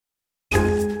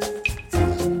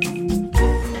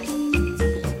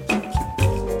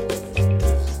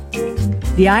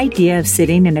The idea of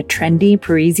sitting in a trendy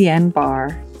Parisian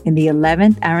bar in the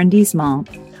 11th arrondissement,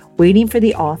 waiting for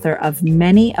the author of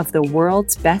many of the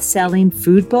world's best-selling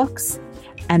food books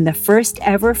and the first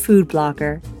ever food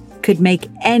blogger could make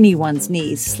anyone's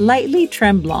knees slightly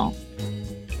tremblant.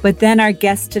 But then our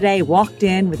guest today walked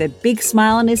in with a big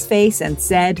smile on his face and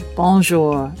said,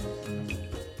 "Bonjour."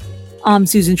 I'm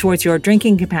Susan Schwartz, your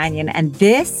drinking companion, and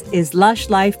this is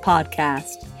Lush Life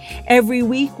Podcast. Every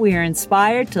week, we are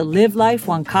inspired to live life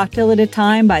one cocktail at a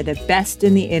time by the best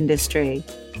in the industry.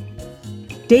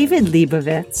 David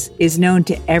Lebovitz is known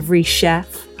to every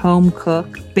chef, home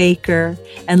cook, baker,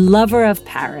 and lover of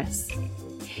Paris.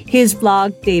 His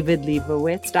blog,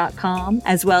 davidlebovitz.com,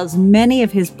 as well as many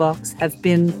of his books, have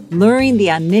been luring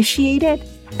the uninitiated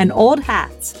and old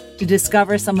hats to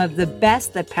discover some of the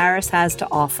best that Paris has to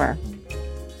offer.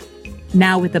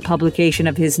 Now with the publication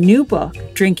of his new book,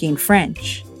 Drinking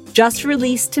French, just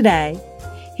released today,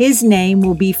 his name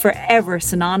will be forever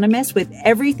synonymous with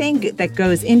everything that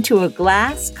goes into a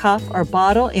glass, cup, or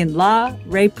bottle in La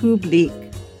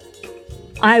République.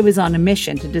 I was on a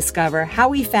mission to discover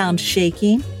how he found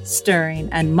shaking, stirring,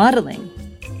 and muddling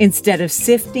instead of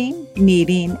sifting,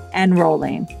 kneading, and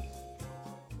rolling.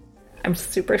 I'm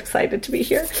super excited to be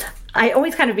here. I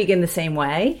always kind of begin the same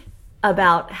way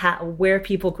about where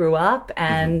people grew up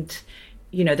and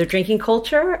their drinking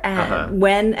culture and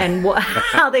when and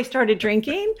how they started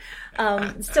drinking.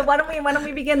 So why don't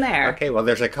we begin there? Okay, well,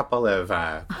 there's a couple of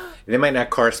they might not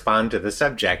correspond to the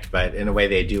subject, but in a way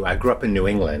they do. I grew up in New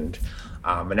England,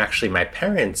 and actually my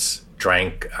parents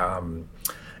drank,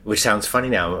 which sounds funny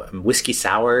now, whiskey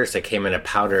sours that came in a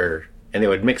powder, and they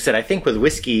would mix it, I think, with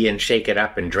whiskey and shake it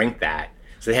up and drink that.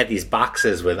 So they had these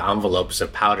boxes with envelopes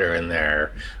of powder in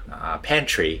their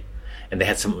pantry, and they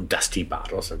had some dusty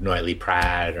bottles of Noilly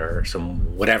Prat or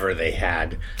some whatever they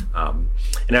had. And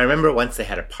I remember once they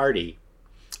had a party,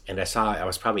 and I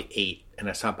was probably 8, and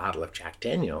I saw a bottle of Jack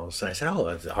Daniels, and I said,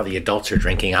 "Oh, all the adults are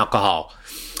drinking alcohol.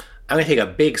 I'm going to take a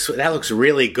big swig. That looks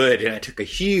really good." And I took a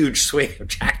huge swig of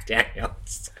Jack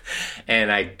Daniels,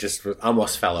 and I just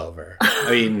almost fell over.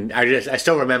 I mean, I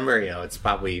still remember, it's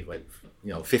probably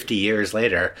 50 years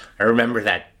later, I remember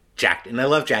that and I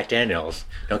love Jack Daniels,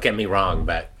 don't get me wrong,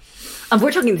 but...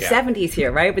 we're talking the 70s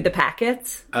here, right, with the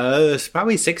packets? It's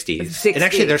probably 60s. And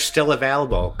actually, they're still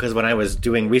available, because when I was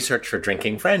doing research for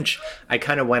Drinking French, I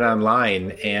kind of went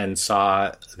online and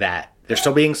saw that they're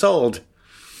still being sold.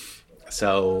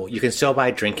 So you can still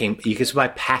buy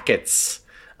packets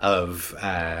of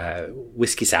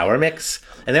whiskey sour mix,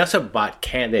 and they also bought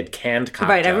canned cocktails.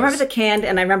 Right, I remember the canned,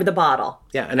 and I remember the bottle.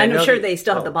 Yeah, and I'm sure they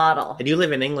still have the bottle. And you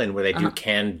live in England, where they do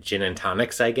canned gin and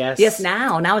tonics, I guess. Yes,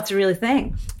 now it's a really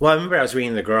thing. Well, I remember I was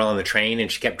reading The Girl on the Train,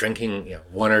 and she kept drinking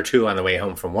one or two on the way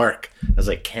home from work. I was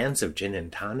like, cans of gin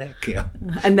and tonic. And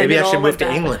then maybe I should move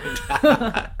to England.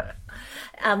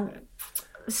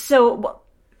 So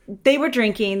they were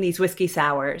drinking these whiskey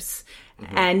sours.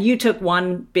 And you took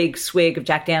one big swig of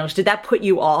Jack Daniels. Did that put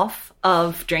you off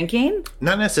of drinking?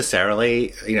 Not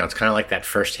necessarily. It's kind of like that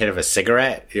first hit of a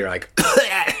cigarette. You're like,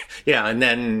 and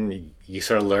then you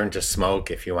sort of learn to smoke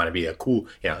if you want to be a cool,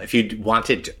 if you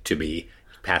wanted to be,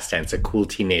 past tense, a cool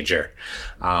teenager.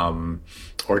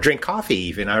 Or drink coffee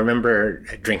even. I remember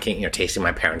drinking, tasting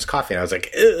my parents' coffee, and I was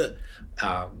like,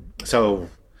 ugh. So...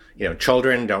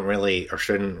 children don't really or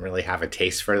shouldn't really have a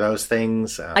taste for those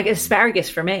things. Like asparagus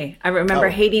for me. I remember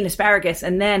hating asparagus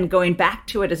and then going back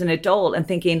to it as an adult and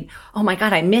thinking, oh my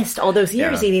God, I missed all those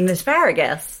years eating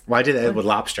asparagus. Well, I did that with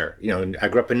lobster. I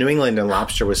grew up in New England, and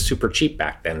lobster was super cheap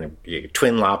back then.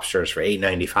 Twin lobsters for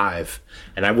 $8.95.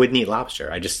 And I wouldn't eat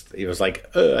lobster. It was like,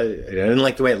 I didn't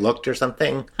like the way it looked or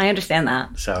something. I understand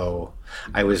that. So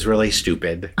I was really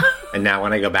stupid. And now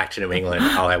when I go back to New England,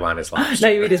 all I want is lobster.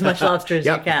 Now you eat as much lobster as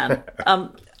you can.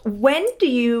 When do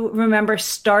you remember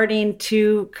starting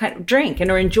to kind of drink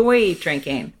or enjoy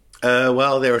drinking?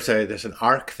 Well, there's an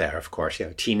arc there, of course.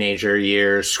 Teenager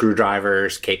years,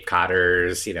 screwdrivers, Cape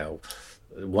Codders,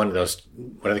 one of those,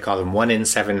 what do they call them? 1 in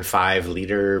 7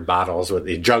 5-liter bottles with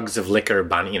the jugs of liquor,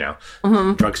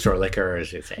 drugstore liquor,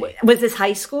 as you say. Was this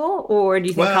high school, or do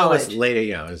you think college? It was later,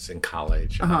 it was in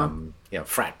college.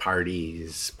 Frat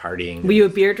parties, partying. Were you a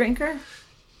beer drinker?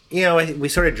 We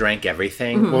sort of drank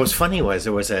everything. Mm-hmm. What was funny was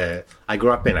I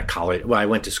grew up in I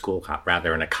went to school,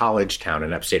 rather, in a college town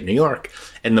in upstate New York,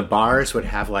 and the bars would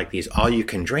have like these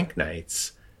all-you-can-drink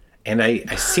nights. And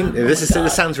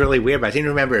this sounds really weird, but I seem to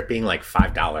remember it being like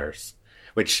 $5,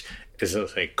 which is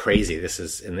like crazy. This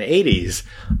is in the 80s.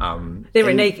 They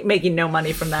were making no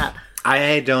money from that.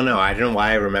 I don't know. I don't know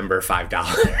why I remember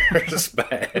 $5,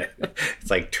 but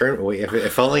like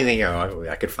if only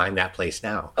I could find that place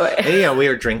now. Right. And, we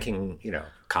were drinking,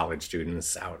 college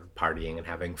students out partying and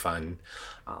having fun.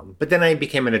 But then I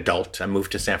became an adult. I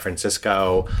moved to San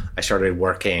Francisco. I started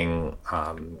working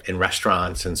in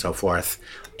restaurants and so forth.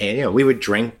 And we would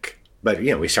drink. But,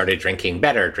 we started drinking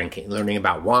better, learning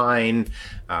about wine,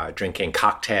 drinking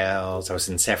cocktails. I was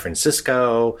in San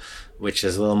Francisco, which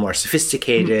is a little more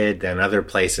sophisticated than other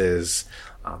places.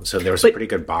 So there was pretty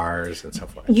good bars and so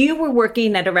forth. You were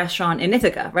working at a restaurant in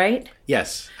Ithaca, right?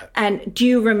 Yes. And do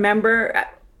you remember,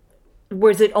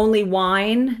 was it only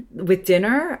wine with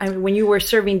dinner? I mean, when you were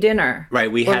serving dinner.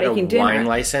 Right. We had a wine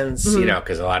license,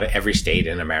 because every state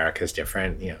in America is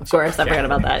different. Of course. I forgot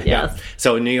about that. Yes. Yeah.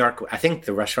 So in New York, I think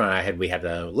the restaurant we had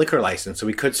a liquor license, so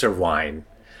we could serve wine.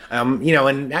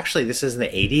 And actually this is in the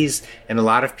 80s, and a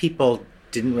lot of people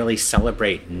didn't really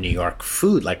celebrate New York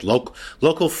food, like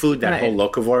local food. That whole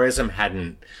locavorism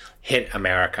hadn't hit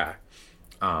America.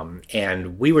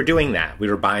 And we were doing that. We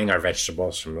were buying our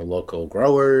vegetables from the local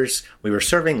growers. We were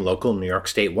serving local New York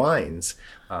State wines.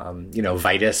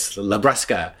 Vitis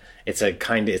Labrusca. It's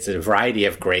a variety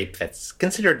of grape that's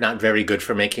considered not very good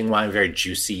for making wine, very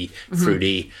juicy,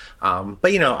 fruity. But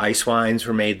ice wines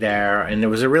were made there, and there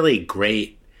was a really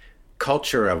great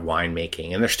culture of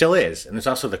winemaking, and there still is. And there's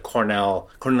also the Cornell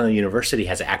University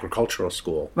has an agricultural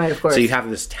school. Right, of course. So you have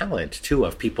this talent, too,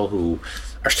 of people who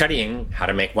are studying how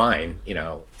to make wine,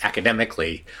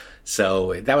 academically.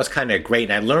 So that was kind of great.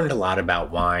 And I learned a lot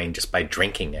about wine just by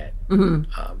drinking it. And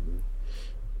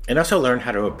also learned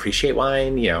how to appreciate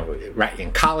wine. Right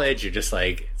in college, you're just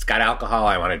like, it's got alcohol,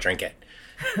 I want to drink it.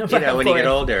 When you get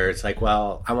older, it's like,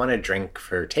 well, I want to drink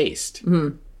for taste.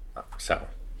 So...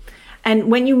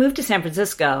 And when you moved to San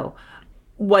Francisco,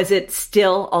 was it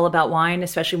still all about wine,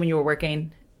 especially when you were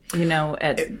working,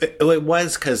 at... It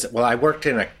was because, I worked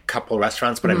in a couple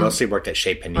restaurants, but I mostly worked at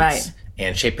Chez Panisse. Right.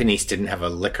 And Chez Panisse didn't have a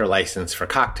liquor license for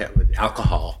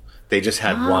alcohol. They just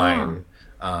had wine,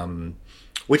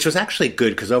 which was actually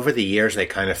good because over the years they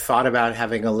kind of thought about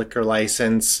having a liquor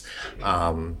license.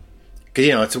 Because,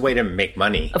 it's a way to make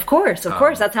money. Of course.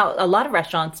 That's how a lot of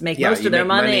restaurants make most of their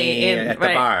money at the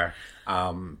bar.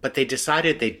 But they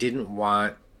decided they didn't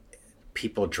want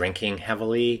people drinking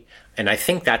heavily. And I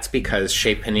think that's because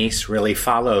Chez Panisse really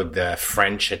followed the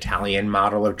French-Italian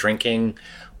model of drinking,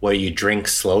 where you drink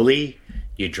slowly.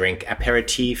 You drink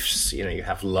aperitifs, you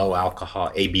have low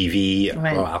alcohol, ABV,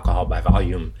 low alcohol by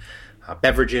volume.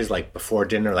 Beverages like before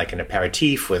dinner, like an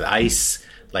aperitif with ice,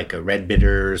 like a red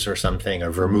bitters or something,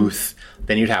 or vermouth.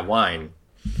 Then you'd have wine.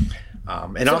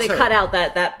 And so also, they cut out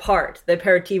that part, the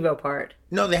aperitivo part.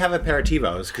 No, they have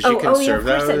aperitivos because you can serve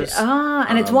those.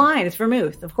 And it's wine, it's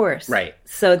vermouth, of course. Right.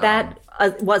 So that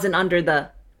wasn't under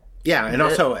the... Yeah, and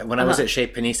also when I was at Chez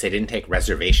Panisse, they didn't take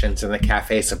reservations in the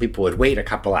cafe, so people would wait a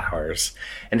couple hours.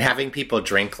 And having people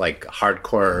drink like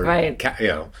hardcore,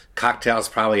 cocktails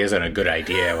probably isn't a good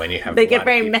idea when you have. They get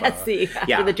very messy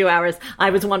after the 2 hours.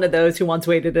 I was one of those who once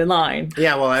waited in line.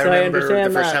 Yeah, well, I remember the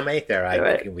first time I ate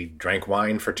there, we drank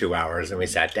wine for 2 hours and we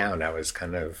sat down. I was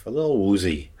kind of a little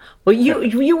woozy. Well,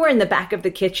 you were in the back of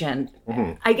the kitchen.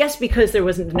 I guess because there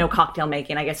wasn't no cocktail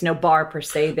making. I guess no bar per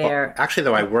se there. Well, actually,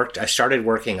 though, I started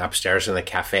working upstairs in the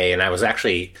cafe, and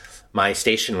my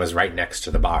station was right next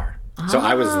to the bar. So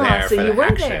I was there for the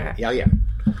action. There. Yeah.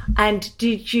 And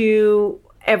did you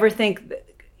ever think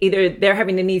either they're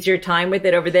having an easier time with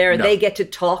it over there, or they get to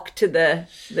talk to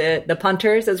the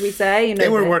punters, as we say? They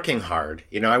were working hard.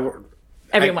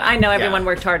 Everyone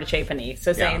worked hard at Chez Panisse,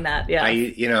 so saying that, yeah.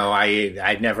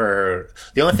 I never...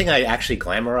 The only thing I actually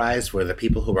glamorized were the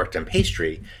people who worked in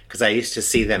pastry, because I used to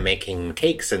see them making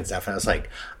cakes and stuff, and I was like,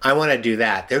 I want to do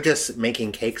that. They're just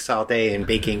making cakes all day and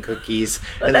baking cookies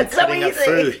and then cutting up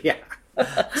fruit. Yeah.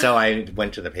 So I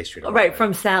went to the pastry department. Right,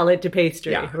 from salad to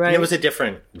pastry, right? And it was a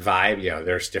different vibe.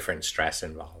 There's different stress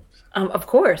involved. Of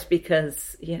course,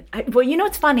 because...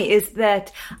 what's funny is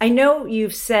that I know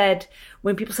you've said...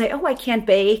 When people say, I can't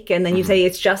bake, and then you say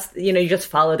it's just, you just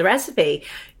follow the recipe,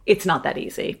 it's not that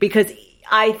easy. Because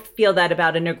I feel that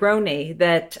about a Negroni,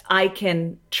 that I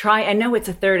can try, I know it's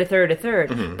a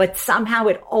third, but somehow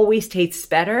it always tastes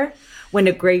better when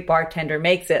a great bartender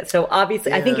makes it. So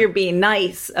obviously, I think you're being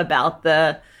nice about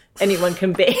anyone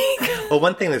can bake. Well,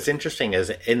 one thing that's interesting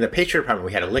is in the pastry department,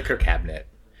 we had a liquor cabinet.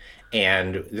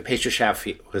 And the pastry chef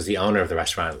was the owner of the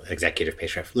restaurant, executive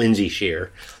pastry chef, Lindsay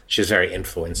Shear. She was very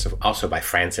influenced also by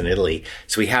France and Italy.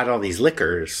 So we had all these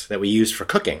liquors that we used for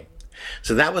cooking.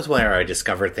 So that was where I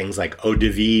discovered things like eau de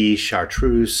vie,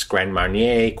 chartreuse, Grand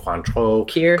Marnier, Cointreau,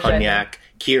 Cognac,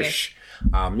 Kirsch.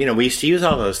 We used to use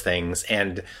all those things.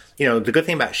 And, the good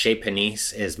thing about Chez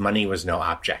Panisse is money was no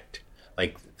object.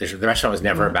 Like, the restaurant was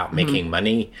never about making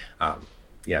money.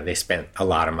 They spent a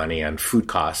lot of money on food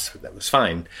costs. That was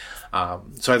fine.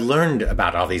 So I learned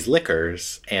about all these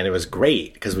liquors, and it was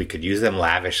great because we could use them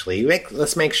lavishly.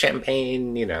 Let's make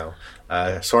champagne,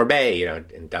 sorbet,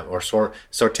 or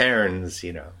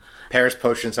sauternes, Paris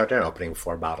Potion Sauterne, opening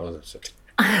 4 bottles of Sauterne.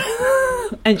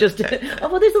 And just, there's a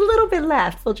little bit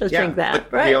left. We'll just drink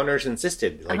that, but the owners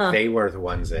insisted. They were the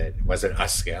ones that, wasn't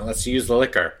us, let's use the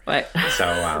liquor. Right. So,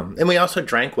 and we also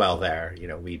drank well there.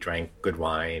 We drank good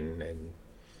wine.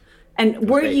 And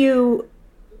were you,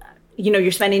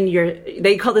 you're spending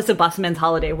they call this a busman's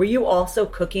holiday. Were you also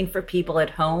cooking for people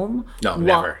at home? No,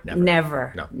 never. No.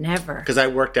 Never. Because I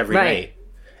worked every night.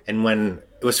 And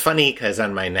it was funny because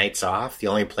on my nights off, the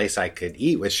only place I could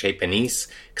eat was Chez Panisse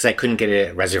because I couldn't get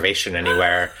a reservation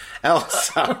anywhere else.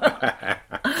 So,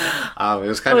 it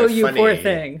was kind of funny. Oh, you poor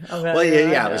thing. Okay. Well,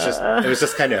 yeah. It was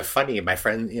just kind of funny. My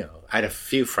friend, I had a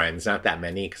few friends, not that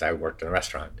many because I worked in a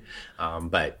restaurant.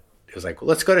 But it was like,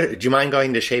 well, do you mind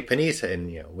going to Chez Panisse?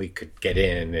 And, we could get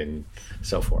in and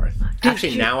so forth.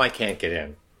 Actually, now I can't get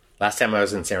in. Last time I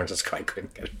was in San Francisco, I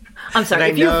couldn't get it. I'm sorry.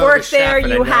 If you've worked there,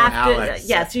 you have to.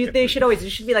 Yes, they should always.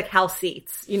 It should be like house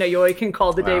seats. You always can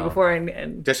call the day before.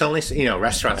 And there's only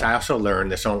restaurants. I also learned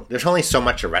there's only so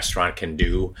much a restaurant can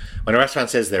do. When a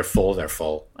restaurant says they're full, they're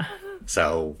full.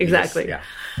 So exactly.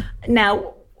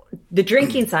 Now, the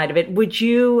drinking side of it. Would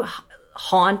you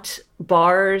haunt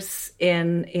bars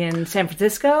in San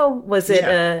Francisco? Was it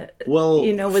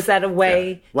was that a way?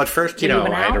 Yeah. Well, at first, I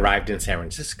had arrived in San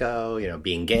Francisco,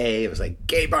 being gay, it was like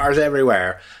gay bars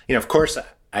everywhere. Of course,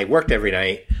 I worked every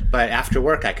night, but after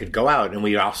work I could go out, and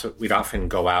we'd often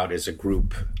go out as a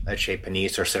group at Chez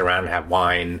Panisse or sit around and have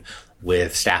wine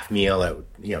with staff meal at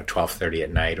 12:30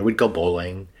 at night, or we'd go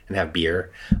bowling and have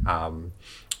beer.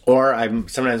 Or I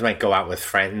sometimes might go out with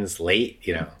friends late,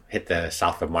 hit the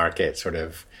South of Market,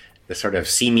 the sort of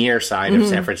seamier side of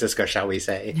San Francisco, shall we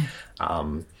say.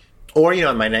 Or,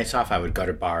 on my nights off, I would go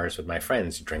to bars with my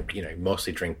friends, drink,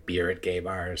 mostly drink beer at gay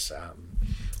bars.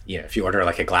 If you order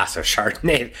like a glass of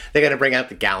Chardonnay, they're going to bring out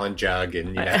the gallon jug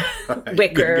and,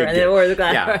 Wicker or the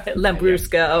glass,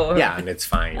 Lambrusco. Yeah, and it's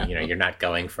fine. You're not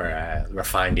going for a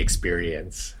refined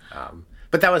experience.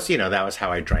 But that was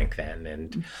how I drank then.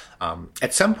 And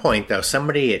at some point, though,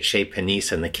 somebody at Chez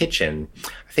Panisse in the kitchen,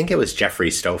 I think it was Jeffrey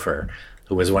Stouffer,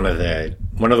 who was one of the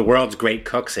world's great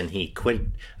cooks, and he quit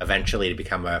eventually to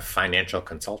become a financial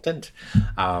consultant.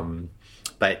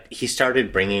 But he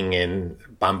started bringing in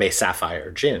Bombay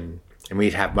Sapphire gin, and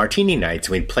we'd have martini nights,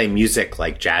 and we'd play music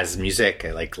like jazz music,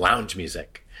 like lounge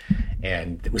music,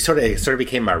 and we sort of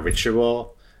became our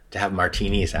ritual to have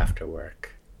martinis after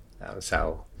work.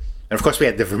 And of course, we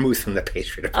had the vermouth from the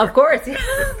pastry department. Of course,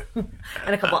 yeah.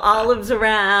 And a couple olives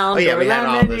around. We lemon. had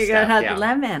all this You're stuff. gonna have the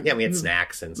lemon. Yeah, we had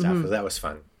snacks and stuff. That was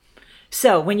fun.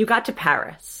 So, when you got to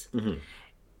Paris,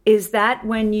 is that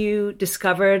when you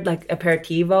discovered like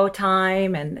aperitivo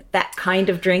time and that kind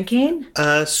of drinking?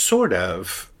 Sort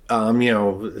of.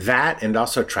 That, and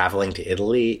also traveling to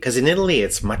Italy, because in Italy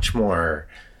it's much more.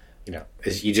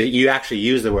 You actually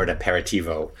use the word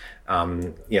aperitivo.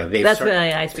 That's really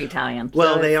I speak Italian.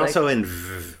 Well, so they also, I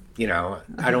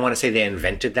don't want to say they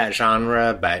invented that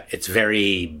genre, but it's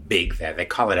very big there. They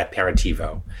call it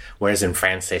aperitivo, whereas in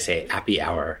France they say happy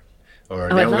hour, or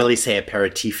they don't really say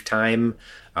aperitif time.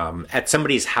 At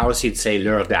somebody's house, you'd say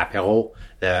l'heure d'apéro,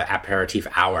 the aperitif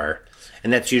hour,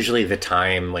 and that's usually the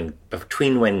time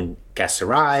between when guests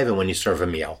arrive and when you serve a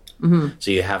meal.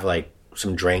 So you have like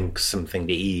some drinks, something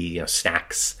to eat,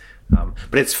 snacks.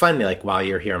 But it's fun, like while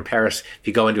you're here in Paris, if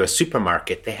you go into a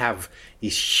supermarket, they have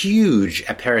these huge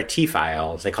aperitif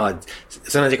aisles. Sometimes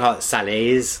they call it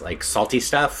salés, like salty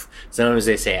stuff. Sometimes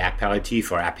they say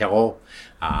aperitif or apéro.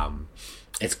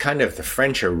 It's kind of, the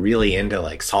French are really into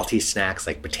like salty snacks,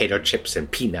 like potato chips and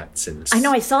peanuts. And I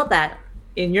know, I saw that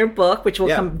in your book, which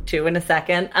we'll come to in a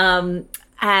second.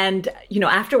 And,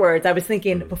 afterwards I was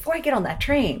thinking, before I get on that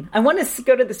train, I want to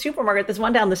go to the supermarket, this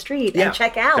one down the street, and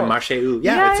check out. The Marché U.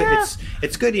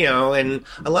 It's good, and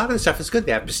a lot of the stuff is good.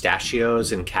 They have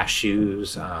pistachios and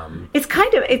cashews.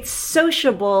 It's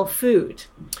sociable food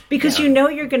because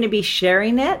you're going to be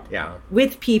sharing it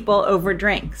with people over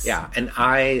drinks. Yeah, and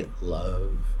I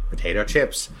love potato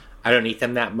chips. I don't eat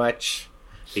them that much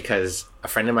because a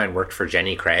friend of mine worked for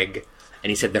Jenny Craig. And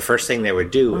he said the first thing they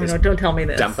would do is don't tell me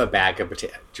this. Dump a bag of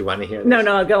potato. Do you want to hear this?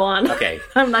 No, go on. Okay.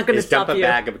 I'm not going to stop you. Dump a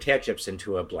bag of potato chips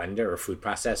into a blender or food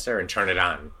processor and turn it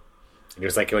on. And it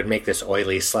was like it would make this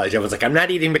oily sludge. I was like, I'm not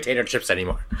eating potato chips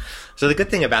anymore. So the good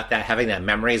thing about that, having that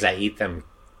memory, is I eat them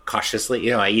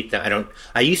cautiously. I eat them.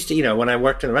 I used to, when I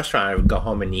worked in a restaurant, I would go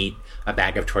home and eat a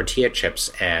bag of tortilla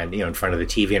chips and, in front of the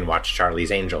TV and watch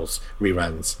Charlie's Angels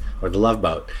reruns or The Love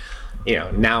Boat.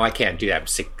 Now I can't do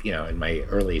that, in my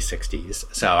early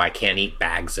 60s, so I can't eat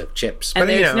bags of chips. And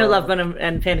there's no Love Boat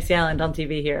and Fantasy Island on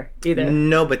TV here either.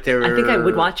 No, but there. I think I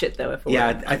would watch it though if it were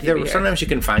on TV sometimes you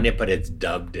can find it, but it's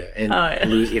dubbed and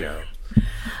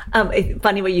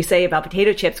Funny what you say about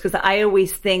potato chips, because I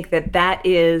always think that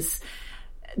is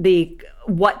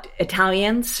what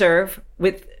Italians serve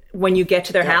with when you get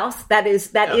to their house. That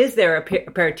is their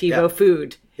aperitivo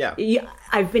food. Yeah.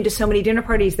 I've been to so many dinner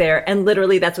parties there, and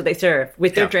literally that's what they serve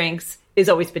with their drinks is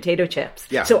always potato chips.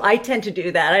 Yeah. So I tend to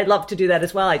do that. I'd love to do that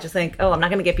as well. I just think, I'm not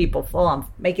going to get people full. I'm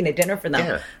making a dinner for them.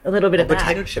 Yeah. A little bit of that.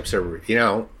 Potato chips are,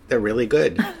 they're really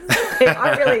good. They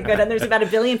are really good, and there's about 1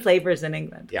 billion flavors in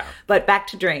England. Yeah. But back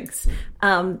to drinks.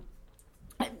 Well,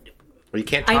 you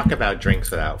can't talk about drinks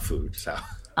without food, so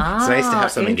it's nice to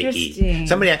have something to eat.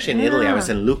 Somebody actually in Italy, I was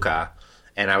in Lucca,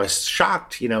 and I was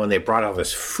shocked, when they brought all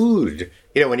this food.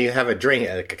 When you have a drink,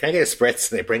 can I get a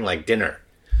spritz? And they bring like dinner.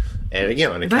 And,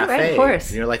 in a cafe. Right, of course.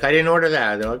 And you're like, I didn't order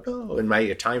that. And they're like, oh. And my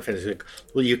Italian friends are like,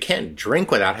 well, you can't drink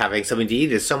without having something to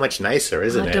eat. It's so much nicer,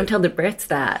 isn't it? Don't tell the Brits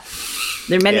that.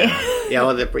 There are many.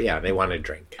 They want to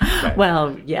drink. But.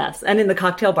 Well, yes. And in the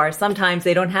cocktail bars, sometimes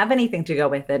they don't have anything to go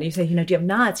with it. And you say, do you have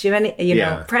nuts? Do you have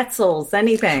any, pretzels,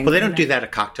 anything? Well, they don't do that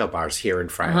at cocktail bars here in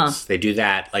France. Uh-huh. They do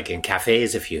that like in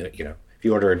cafes if you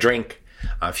order a drink.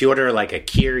 If you order like a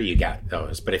kir, you get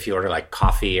those. But if you order like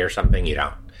coffee or something, you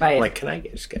don't. Right. Like, can I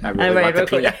just I really want the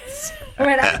peanuts.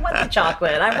 Right, I want the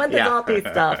chocolate. I want the salty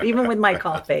stuff, even with my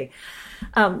coffee.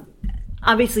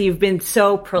 Obviously, you've been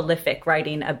so prolific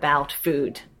writing about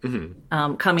food,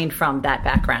 coming from that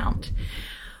background.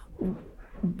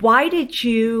 Why did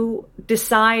you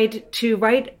decide to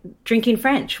write Drinking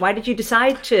French? Why did you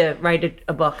decide to write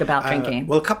a book about drinking?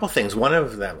 Well, a couple things. One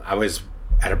of them, I was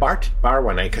at a bar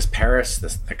one night because Paris,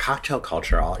 the cocktail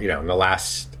culture, in the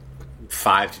last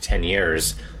 5 to 10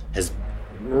 years has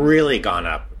really gone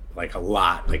up like a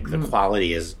lot. Like the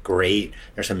quality is great.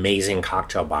 There's amazing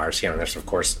cocktail bars, and there's of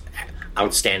course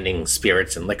outstanding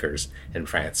spirits and liquors in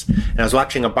France. And I was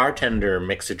watching a bartender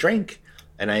mix a drink,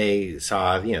 and I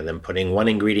saw them putting one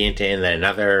ingredient in, then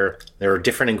another. There were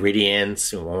different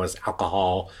ingredients. One was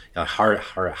alcohol,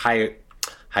 higher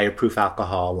proof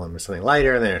alcohol. One was something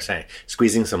lighter. And then they're saying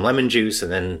squeezing some lemon juice, and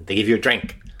then they give you a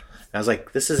drink. I was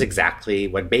like, this is exactly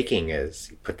what baking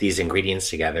is. You put these ingredients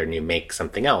together and you make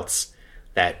something else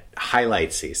that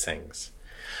highlights these things.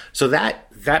 So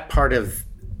that part of,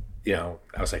 I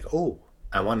was like, oh,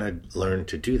 I want to learn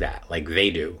to do that like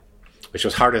they do, which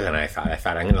was harder than I thought. I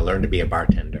thought I'm going to learn to be a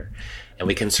bartender. And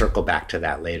we can circle back to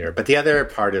that later. But the other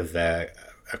part of the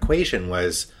equation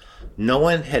was no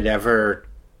one had ever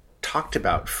talked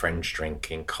about French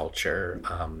drinking culture.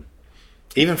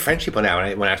 Even French people now,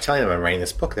 when I was telling them I'm writing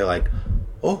this book, they're like,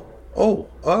 yeah.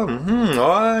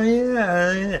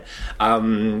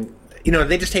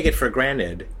 They just take it for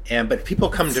granted. But people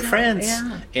come to France,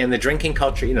 and the drinking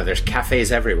culture, there's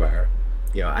cafes everywhere.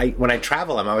 When I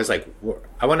travel, I'm always like,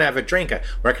 I want to have a drink.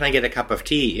 Where can I get a cup of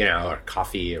tea, or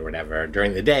coffee or whatever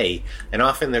during the day? And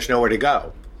often there's nowhere to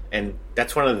go. And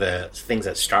that's one of the things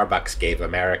that Starbucks gave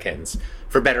Americans,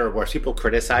 for better or worse. People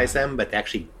criticize them, but they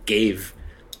actually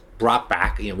brought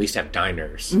back, we used to have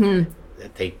diners. Mm-hmm.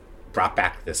 They brought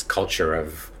back this culture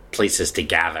of places to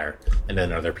gather, and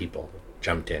then other people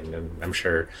jumped in. And I'm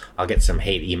sure I'll get some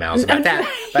hate emails about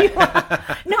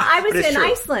that. No, I was in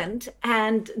Iceland,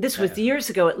 and this was years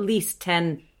ago, at least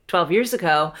 10, 12 years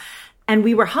ago, and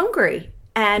we were hungry,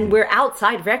 and we're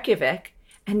outside Reykjavik,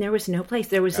 and there was no place.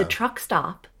 There was a truck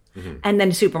stop, and then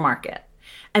a supermarket.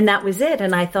 And that was it.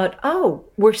 And I thought,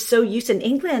 we're so used in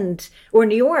England or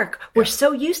New York, we're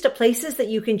so used to places that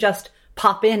you can just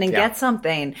pop in and get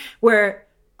something, where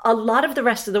a lot of the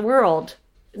rest of the world,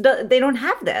 they don't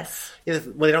have this. Well,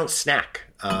 they don't snack.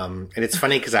 And it's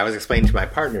funny because I was explaining to my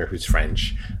partner who's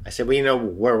French. I said, well,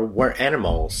 we're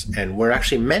animals, and we're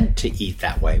actually meant to eat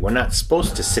that way. We're not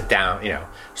supposed to sit down.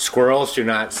 Squirrels do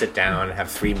not sit down and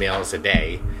have 3 meals a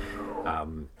day.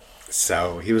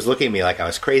 So he was looking at me like I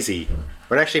was crazy.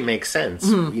 But it actually makes sense.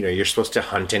 Mm-hmm. You're supposed to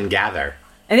hunt and gather.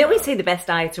 And they always say the best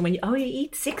diets are when you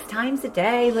eat 6 times a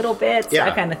day, little bits,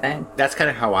 that kind of thing. That's kind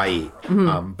of how I eat.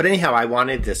 Mm-hmm. But anyhow, I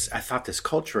thought this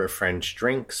culture of French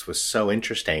drinks was so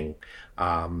interesting.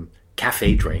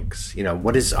 Cafe drinks,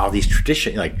 what is all these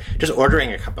traditions? Like just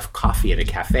ordering a cup of coffee at a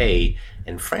cafe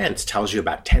in France tells you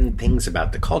about 10 things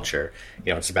about the culture.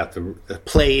 It's about the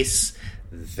place,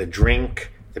 the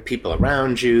drink, the people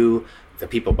around you, the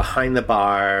people behind the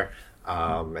bar,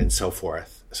 and so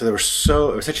forth. so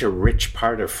it was such a rich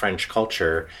part of French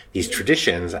culture, these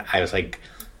traditions. I was like,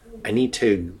 I need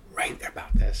to write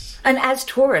about this. And as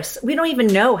tourists, we don't even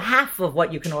know half of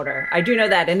what you can order. I do know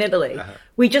that in Italy.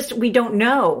 We don't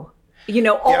know,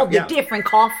 all the different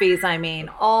coffees. I mean,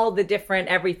 all the different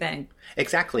everything.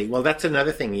 Exactly. Well, that's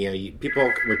another thing.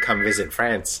 People would come visit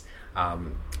France,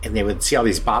 and they would see all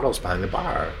these bottles behind the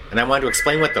bar. And I wanted to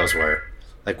explain what those were.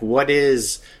 Like, what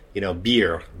is,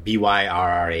 beer,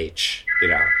 BYRRH,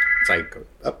 it's like,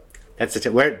 oh, that's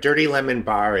we're at Dirty Lemon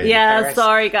Bar in Paris.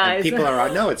 Sorry, guys. And people are,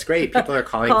 no, it's great. People are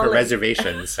calling for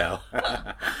reservations, so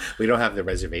we don't have the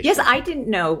reservation. Yes, I didn't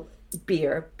know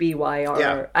beer, BYR.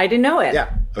 Yeah. I didn't know it.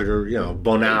 Yeah, or,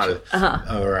 Bonal,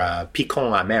 or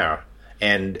Picon la Mer.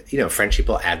 And, French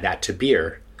people add that to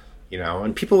beer,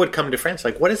 and people would come to France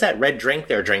like, what is that red drink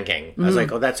they're drinking? I was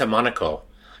like, oh, that's a Monaco.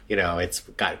 It's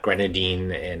got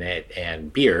grenadine in it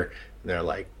and beer. And they're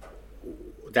like,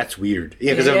 that's weird.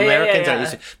 Yeah, because Americans are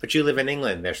used to, but you live in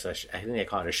England. There's I think they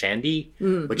call it a shandy,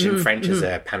 which in French is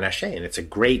a panache, and it's a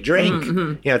great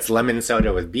drink. It's lemon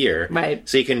soda with beer. Right.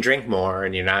 So you can drink more,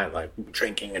 and you're not like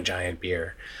drinking a giant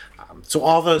beer. So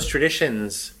all those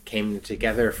traditions came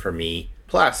together for me.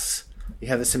 Plus, you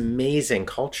have this amazing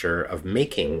culture of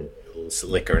making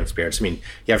liquor and spirits. I mean,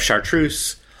 you have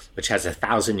chartreuse, which has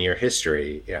 1,000-year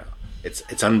history.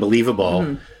 It's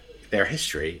unbelievable. Their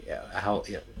history, how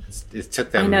it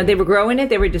took them. I know they were growing it,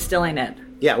 they were distilling it.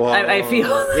 Yeah, well, I feel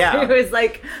it was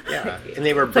like and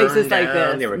they were places burned down. like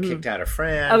this. They were kicked out of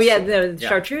France. Oh yeah, the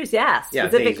chartreuse,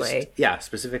 specifically.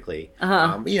 Specifically.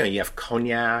 You have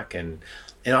cognac and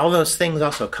all those things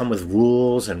also come with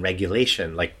rules and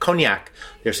regulation. Like cognac,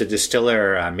 there's a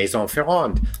distiller, Maison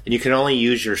Ferrand, and you can only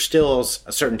use your stills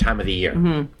a certain time of the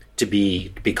year to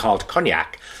be called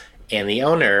cognac. And the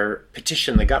owner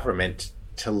petitioned the government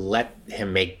to let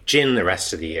him make gin the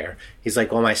rest of the year. He's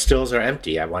like, well, my stills are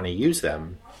empty. I want to use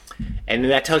them. And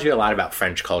that tells you a lot about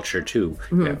French culture, too.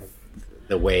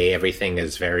 The way everything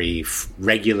is very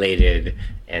regulated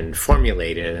and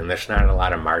formulated, and there's not a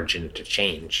lot of margin to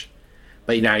change.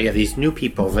 But now you have these new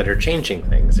people that are changing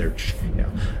things. They're,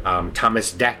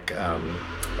 Thomas Deck,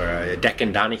 or Deck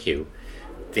and Donahue,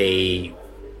 they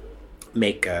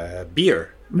make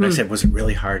beer. And I said, was it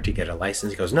really hard to get a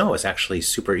license? He goes, no, it's actually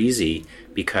super easy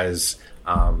because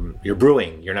you're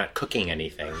brewing. You're not cooking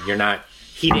anything. You're not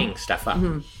heating stuff up.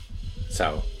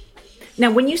 So,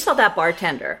 now, when you saw that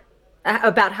bartender,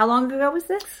 about how long ago was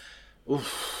this?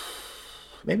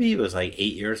 Maybe it was like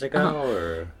 8 years ago.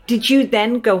 Or did you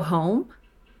then go home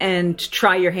and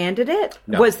try your hand at it?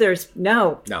 No. Was there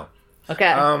no? Okay.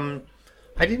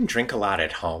 I didn't drink a lot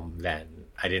at home then.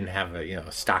 I didn't have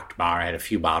a stocked bar. I had a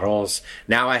few bottles.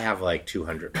 Now I have like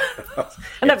 200 bottles.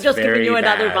 And I've just given you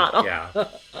another bottle. Yeah.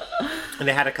 And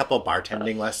I had a couple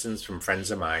bartending lessons from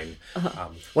friends of mine.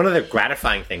 One of the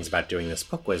gratifying things about doing this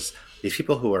book was these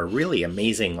people who are really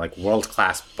amazing, like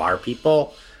world-class bar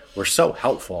people, were so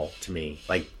helpful to me.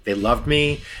 Like, they loved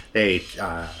me. They,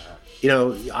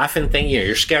 you often think,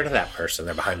 you're scared of that person.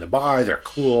 They're behind the bar. They're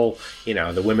cool.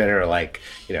 The women are like,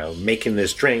 making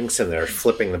these drinks and they're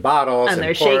flipping the bottles. And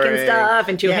they're shaking stuff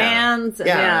in two hands.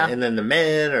 Yeah. And then the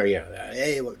men are,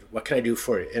 hey, what can I do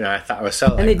for you? And I thought I was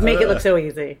so And they'd make it look so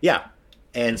easy. Yeah.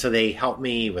 And so they helped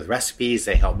me with recipes.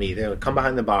 They helped me. They would come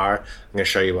behind the ar. I'm going to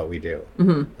show you what we do.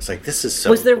 It's like, this is so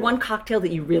Was there cool. one cocktail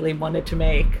that you really wanted to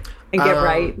make and get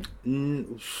right?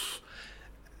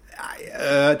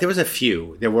 There was a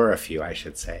few. There were a few, I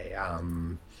should say.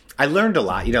 I learned a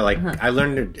lot.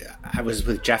 I was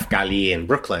with Jeff Galli in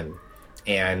Brooklyn,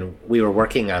 and we were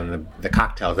working on the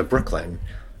cocktail, the Brooklyn.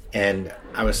 And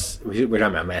we're talking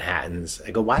about Manhattans.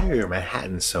 I go, why are your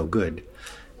Manhattans so good?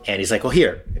 And he's like, well,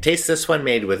 here, taste this one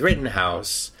made with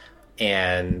Rittenhouse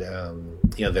and,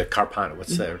 the Carpano.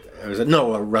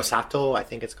 Rosato, I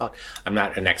think it's called. I'm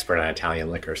not an expert on Italian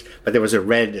liquors, but there was a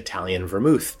red Italian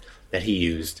vermouth that he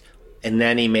used. And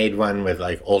then he made one with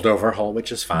like Old Overhaul,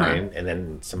 which is fine, and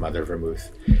then some other vermouth.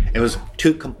 It was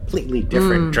two completely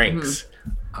different drinks.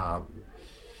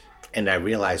 And I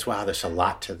realized, wow, there's a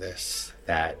lot to this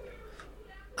that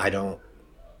I don't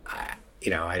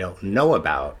know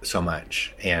about so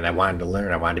much. And I wanted to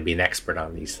learn. I wanted to be an expert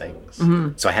on these things.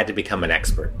 So I had to become an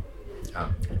expert.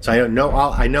 So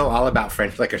I know all about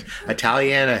French liquors.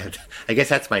 Italian, I guess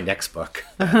that's my next book.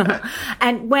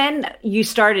 And when you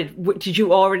started, did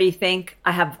you already think,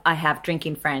 I have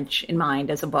Drinking French in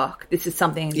mind as a book? This is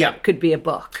something that could be a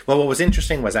book. Well, what was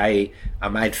interesting was I'd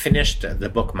finished the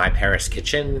book My Paris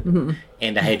Kitchen,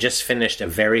 and I had just finished a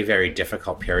very, very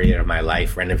difficult period of my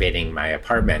life renovating my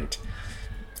apartment.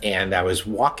 And I was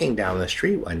walking down the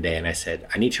street one day, and I said,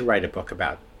 I need to write a book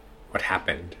about what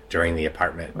happened during the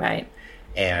apartment. Right.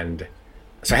 And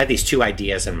so I had these two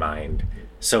ideas in mind.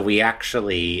 So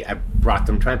I brought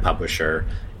them to my publisher,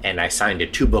 and I signed a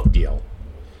 2-book deal.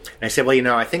 And I said,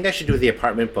 well, I think I should do the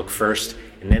apartment book first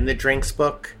and then the drinks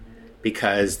book,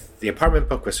 because the apartment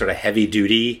book was sort of heavy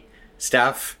duty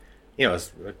stuff. It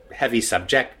was a heavy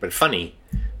subject, but funny.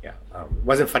 Yeah, it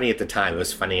wasn't funny at the time. It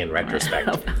was funny in retrospect.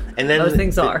 And then those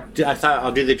things are. I thought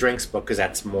I'll do the drinks book because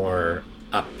that's more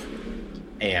up.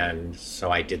 And so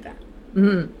I did that.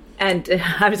 Mm-hmm. And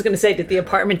I was going to say, did the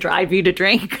apartment drive you to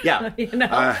drink? Yeah.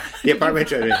 The apartment.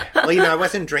 Well, I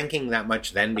wasn't drinking that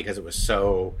much then because it was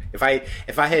so. If I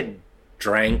had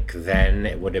drank then,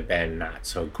 it would have been not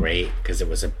so great because it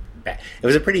was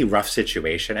a pretty rough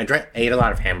situation. I ate a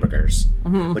lot of hamburgers,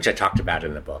 which I talked about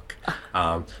in the book.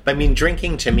 But I mean,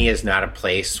 drinking to me is not a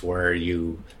place where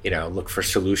you look for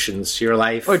solutions to your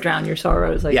life or drown your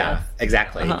sorrows. I guess.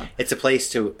 Exactly. It's a place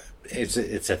to.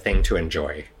 It's a thing to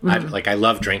enjoy. I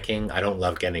love drinking. I don't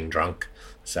love getting drunk.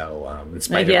 So in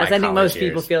spite of my I think most years,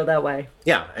 people feel that way.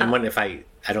 Yeah, and if I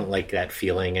don't like that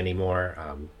feeling anymore.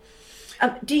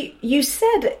 You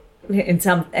said in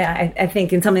some, I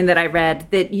think in something that I read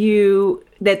that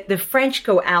the French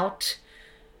go out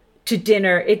to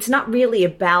dinner. It's not really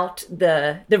about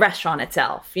the restaurant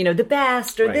itself, the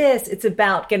best or right. this. It's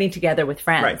about getting together with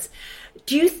friends. Right.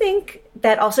 Do you think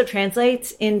that also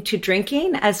translates into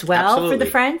drinking as well? Absolutely. For the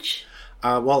French?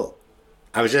 Well,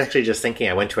 I was actually just thinking,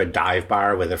 I went to a dive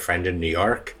bar with a friend in New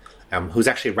York who's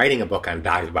actually writing a book on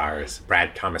dive bars,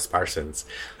 Brad Thomas Parsons,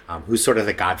 who's sort of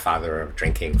the godfather of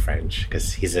drinking French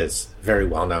because he's a very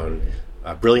well-known,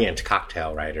 brilliant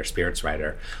cocktail writer, spirits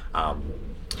writer.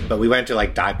 But we went to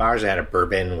dive bars. I had a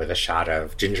bourbon with a shot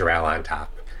of ginger ale on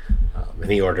top.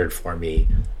 And he ordered for me.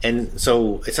 And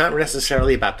so it's not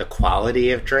necessarily about the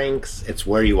quality of drinks. It's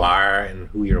where you are and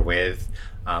who you're with,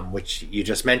 which you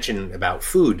just mentioned about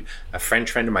food. A French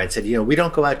friend of mine said, we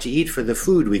don't go out to eat for the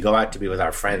food. We go out to be with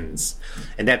our friends.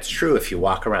 And that's true. If you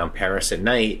walk around Paris at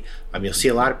night, you'll see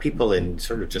a lot of people in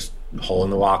sort of just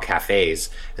hole-in-the-wall cafes.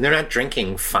 And they're not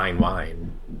drinking fine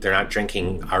wine. They're not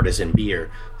drinking artisan beer.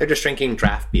 They're just drinking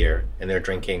draft beer. And they're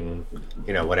drinking,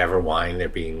 whatever wine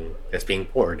that's being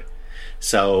poured.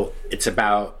 So it's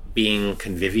about being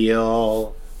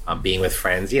convivial, being with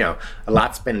friends. A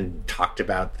lot's been talked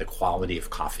about the quality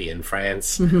of coffee in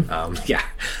France. Mm-hmm.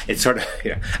 It's sort of,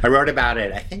 I wrote about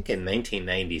it, I think in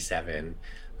 1997,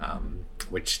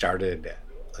 which started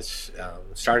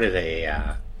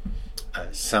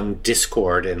some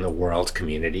discord in the world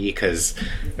community because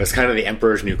it was kind of the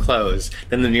emperor's new clothes.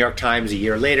 Then the New York Times a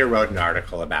year later wrote an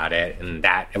article about it, and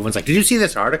that everyone's like, did you see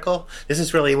this article? This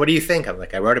is really, what do you think? I'm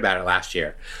like, I wrote about it last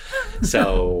year.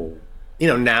 So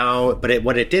now, but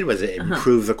what it did was it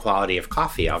improved the quality of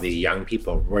coffee. All these young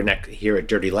people were here at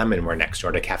Dirty Lemon, we're next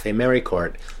door to Cafe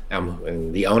Maricourt,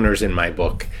 and the owners in my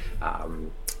book,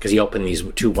 because he opened these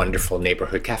 2 wonderful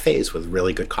neighborhood cafes with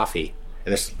really good coffee,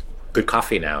 and there's good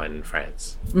coffee now in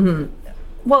France. Mm-hmm.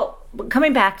 Well,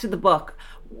 coming back to the book,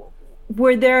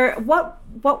 what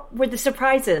were the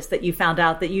surprises that you found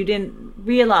out that you didn't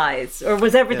realize, or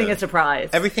was everything a surprise?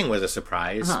 Everything was a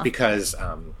surprise because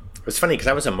it was funny because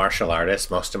I was a martial artist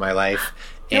most of my life.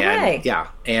 No way. Yeah,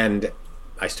 and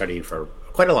I studied for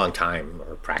quite a long time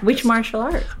or practiced. Which martial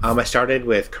art? I started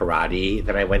with karate,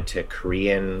 then I went to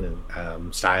Korean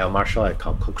style martial art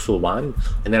called Kuksulwan,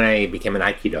 and then I became an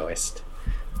Aikidoist.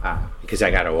 Because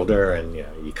I got older and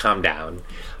you calm down.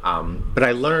 But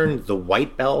I learned the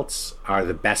white belts are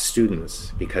the best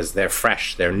students because they're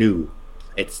fresh, they're new.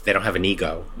 They don't have an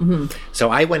ego. Mm-hmm.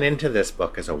 So I went into this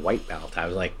book as a white belt. I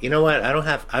was like, you know what?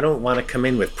 I don't want to come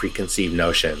in with preconceived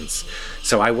notions.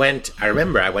 So I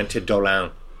remember I went to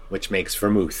Dolin, which makes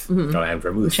vermouth, Dolin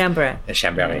vermouth, Chambray, and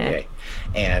Chambray,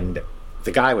 and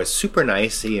the guy was super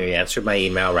nice. He answered my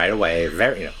email right away.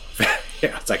 Very,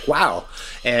 it's like wow,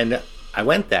 and I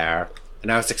went there,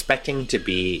 and I was expecting to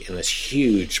be in this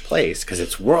huge place because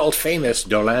it's world famous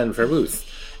Dolin Vermouth,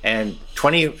 and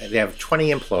they have 20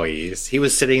 employees. He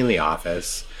was sitting in the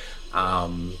office.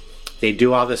 They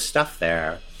do all this stuff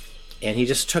there, and he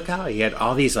just took out. He had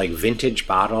all these vintage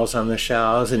bottles on the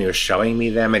shelves, and he was showing me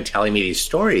them and telling me these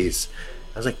stories.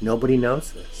 I was like, nobody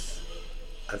knows this.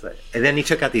 And then he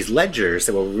took out these ledgers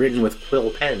that were written with quill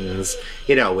pens,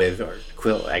 or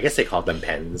quill. I guess they called them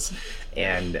pens.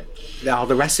 And all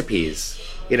the recipes,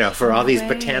 for all these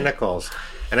botanicals.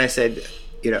 And I said,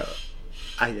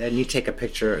 I need to take a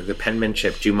picture of the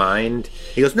penmanship. Do you mind?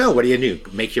 He goes, no, what do you do?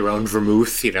 Make your own vermouth,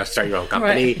 start your own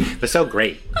company. Right. It was so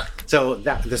great. So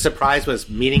the surprise was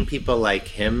meeting people like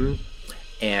him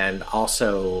and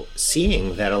also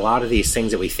seeing that a lot of these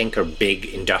things that we think are big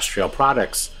industrial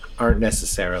products aren't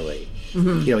necessarily.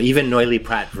 Mm-hmm. Even Noilly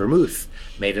Prat vermouth.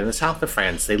 made in the south of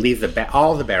France, they leave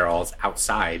all the barrels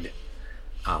outside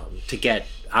to get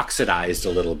oxidized a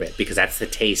little bit, because that's the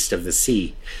taste of the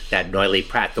sea. That Noilly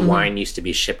Prat, the wine used to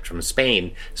be shipped from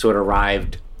Spain, so it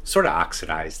arrived sort of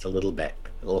oxidized a little bit,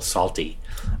 a little salty.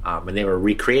 And they were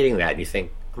recreating that, and you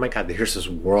think, oh my God, here's this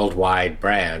worldwide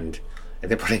brand,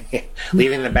 and they're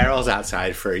leaving the barrels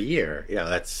outside for a year. You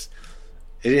know,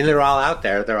 and they're all out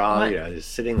there. They're all,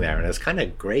 just sitting there, and it's kind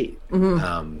of great.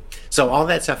 So all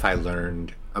that stuff I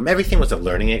learned, everything was a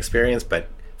learning experience, but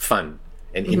fun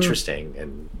and interesting.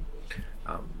 And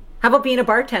how about being a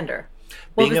bartender?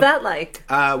 What was that like?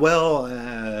 I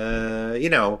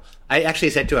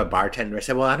actually said to a bartender, I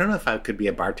said, well, I don't know if I could be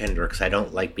a bartender because I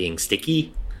don't like being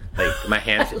sticky. Like my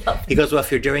hands. He goes, well,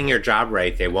 if you're doing your job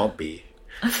right, they won't be.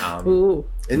 Ooh,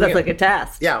 that's like a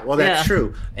task. Yeah, well, that's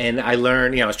true. And I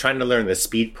learned, I was trying to learn the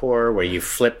speed pour where you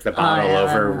flip the bottle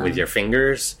over with your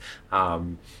fingers.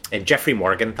 And Jeffrey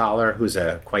Morgenthaler, who's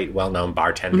a quite well-known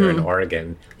bartender in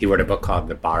Oregon, he wrote a book called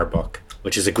The Bar Book,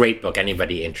 which is a great book.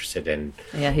 Anybody interested in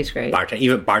he's great.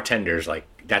 Even bartenders, like,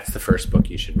 that's the first book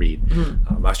you should read.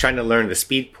 I was trying to learn the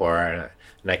speed pour, and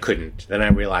I couldn't. Then I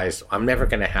realized I'm never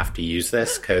going to have to use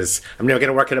this because I'm never going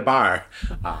to work at a bar.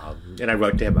 And I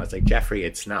wrote to him. I was like, Jeffrey,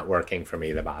 it's not working for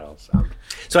me, the bottles.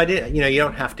 So I did. You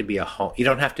don't have to be you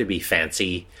don't have to be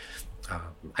fancy.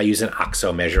 I use an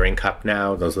OXO measuring cup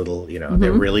now. Those little,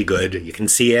 they're really good. You can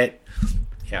see it.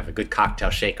 You have a good cocktail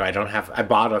shaker. I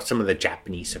bought some of the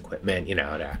Japanese equipment,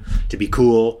 to be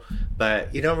cool,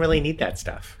 but you don't really need that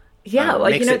stuff. Yeah,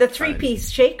 the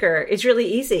 3-piece shaker is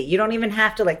really easy. You don't even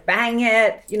have to bang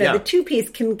it. The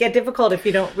 2-piece can get difficult if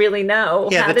you don't really know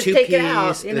how to take it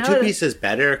out. The 2-piece is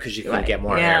better because you can get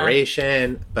more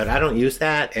aeration, but I don't use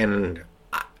that. And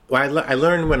I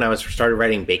learned when I started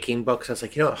writing baking books, I was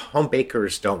like, home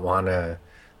bakers don't want to,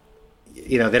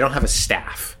 they don't have a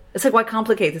staff. It's like, why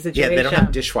complicate the situation? Yeah, they don't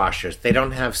have dishwashers. They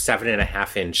don't have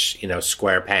 7.5-inch,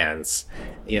 square pans.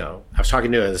 I was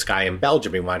talking to this guy in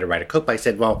Belgium. He wanted to write a cookbook. I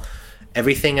said, well,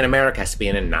 everything in America has to be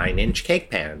in a 9-inch cake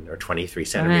pan, or 23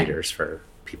 centimeters for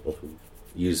people who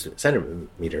use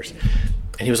centimeters.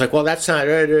 And he was like, well, that's not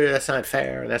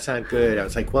fair. That's not good. I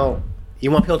was like, well,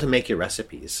 you want people to make your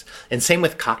recipes. And same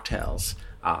with cocktails.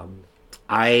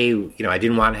 I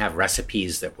didn't want to have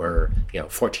recipes that were,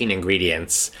 14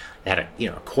 ingredients. That had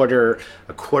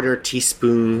a quarter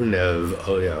teaspoon of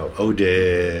eau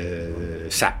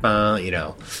de sapin,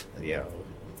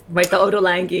 Right, the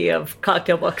Ottolenghi of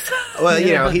cocktail books.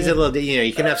 Well, he's a little,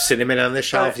 you can have cinnamon on the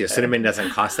shelf. Cinnamon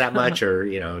doesn't cost that much, or,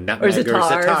 nutmeg or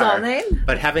za'atar.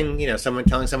 But having, someone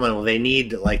telling someone, well, they need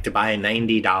to buy a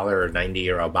 $90 or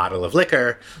 €90 bottle of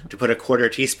liquor to put a quarter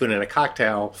teaspoon in a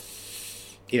cocktail.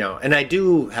 And I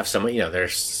do have some,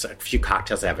 there's a few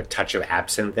cocktails that have a touch of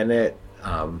absinthe in it.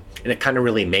 And it kind of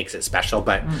really makes it special,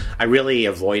 but I really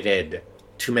avoided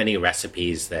too many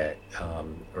recipes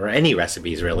or any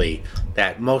recipes really,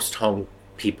 that most home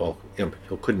people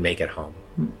couldn't make at home.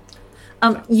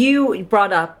 You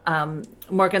brought up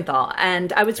Morgenthau,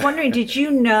 and I was wondering, did you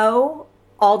know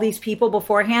all these people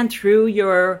beforehand through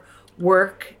your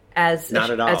work as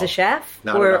a chef?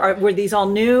 Were these all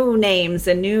new names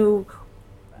and new?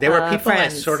 They were people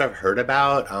friends. I sort of heard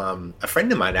about. A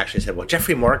friend of mine actually said, well,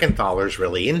 Jeffrey Morgenthaler's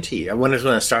really into you. When I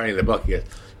was starting the book, he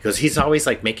goes, he's always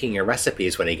making your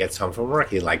recipes when he gets home from work.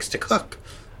 He likes to cook.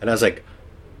 And I was like,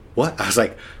 what? I was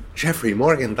like, Jeffrey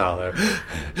Morgenthaler.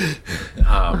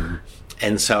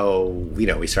 And so,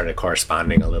 we started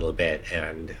corresponding a little bit.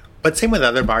 But same with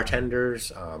other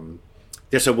bartenders.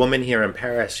 There's a woman here in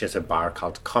Paris. She has a bar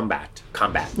called Combat.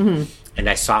 Mm-hmm. And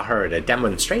I saw her at a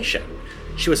demonstration.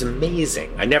 She was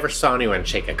amazing. I never saw anyone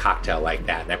shake a cocktail like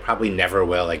that, and I probably never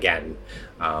will again.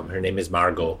 Her name is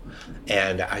Margot.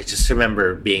 And I just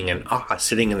remember being in awe,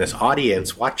 sitting in this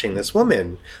audience watching this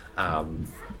woman.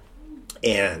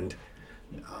 And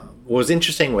what was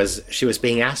interesting was she was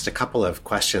being asked a couple of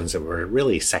questions that were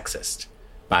really sexist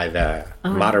by the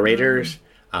moderators.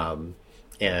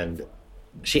 And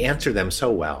she answered them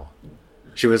so well.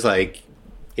 She was like,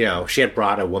 she had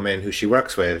brought a woman who she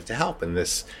works with to help, and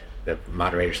the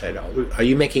moderator said, are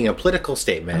you making a political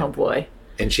statement? Oh, boy.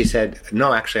 And she said,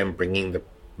 no, actually, I'm bringing the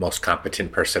most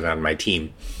competent person on my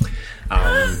team.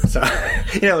 So,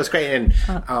 it was great. And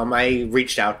I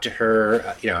reached out to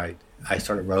her. I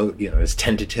sort of wrote, this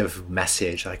tentative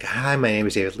message, like, hi, my name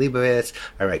is David Leibowitz.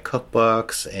 I write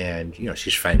cookbooks. And,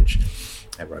 she's French.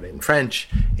 I wrote it in French.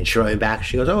 And she wrote me back.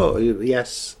 She goes, oh,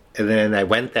 yes. And then I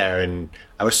went there, and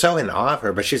I was so in awe of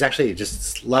her. But she's actually just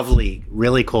this lovely,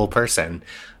 really cool person.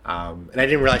 And I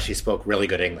didn't realize she spoke really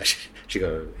good English. She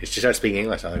started speaking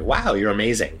English. I was like, wow, you're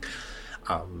amazing.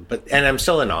 And I'm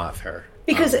still in awe of her.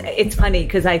 Because it's funny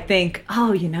because I think,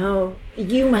 oh, you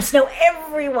must know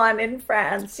everyone in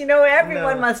France.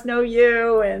 Everyone must know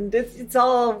you, and it's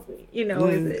all,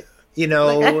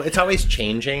 it's always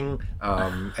changing,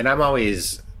 and I'm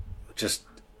always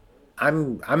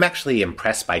I'm actually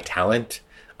impressed by talent.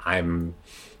 I'm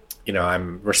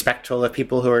respectful of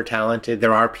people who are talented.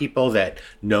 There are people that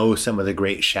know some of the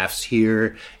great chefs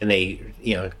here, and they,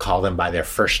 call them by their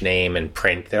first name in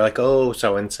print. They're like, oh,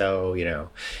 so-and-so,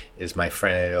 is my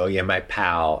friend. Oh, yeah, my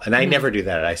pal. And I never do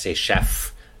that. I say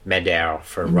Chef Meder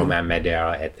for Romain Meder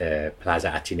at the Plaza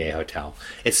Athénée Hotel.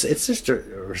 It's just a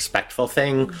respectful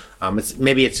thing.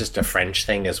 Maybe it's just a French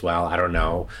thing as well. I don't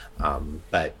know.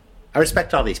 But I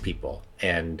respect all these people,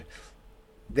 and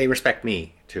they respect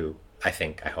me too. I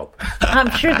hope. I'm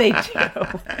sure they do.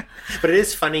 But it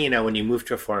is funny, when you move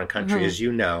to a foreign country, as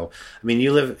you know,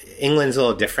 England's a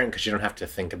little different because you don't have to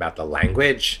think about the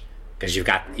language because you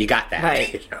got that.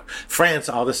 Right. France,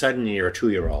 all of a sudden, you're a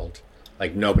 2-year-old.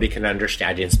 Like, nobody can understand.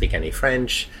 I didn't speak any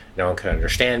French. No one could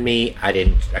understand me. I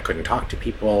couldn't talk to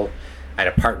people. I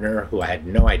had a partner who I had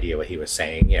no idea what he was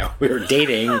saying. We were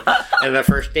dating, and the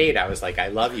first date, I was like, "I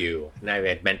love you," and I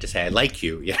had meant to say, "I like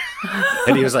you." Yeah,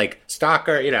 and he was like,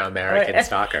 "Stalker," American right.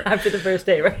 stalker. After the first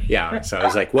date, right? Yeah, so I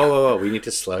was like, "Whoa, we need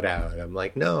to slow down." And I'm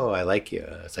like, "No, I like you."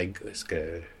 It's like, it's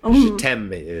good. Je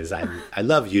t'aime is I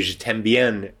love you. Je t'aime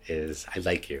bien is I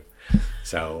like you.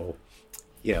 So,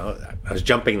 I was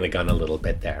jumping the gun a little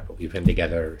bit there, but we've been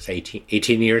together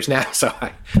 18 years now. So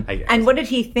And what did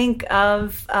he think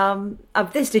of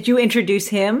this? Did you introduce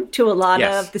him to a lot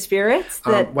of the spirits?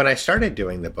 When I started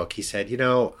doing the book, he said,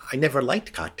 I never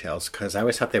liked cocktails because I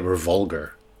always thought they were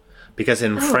vulgar. Because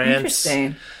in France,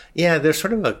 there's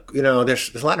sort of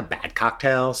there's a lot of bad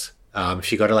cocktails.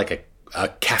 If you go to like a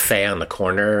cafe on the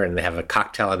corner and they have a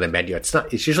cocktail on the menu, it's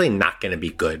usually not going to be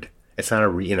good. It's not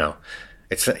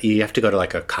you have to go to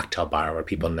like a cocktail bar where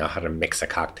people know how to mix a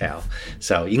cocktail.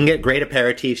 So you can get great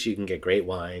aperitifs, you can get great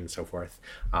wine, so forth.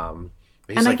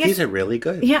 He's like, these are really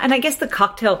good. Yeah, and I guess the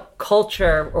cocktail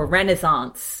culture or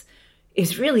renaissance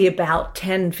is really about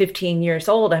 10, 15 years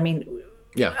old.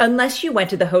 Unless you went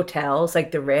to the hotels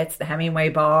like the Ritz, the Hemingway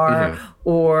Bar,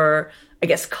 or I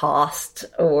guess Cost,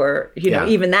 or,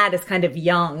 even that is kind of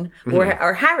young,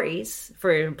 or Harry's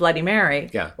for Bloody Mary.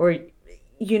 Yeah. Or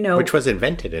which was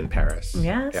invented in Paris.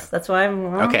 Yes, that's why I'm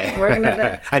okay. working at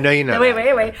that. I know you know.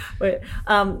 Wait.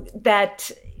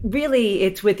 That really,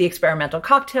 it's with the Experimental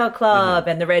Cocktail Club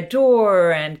and the Red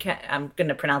Door, and I'm going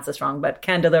to pronounce this wrong, but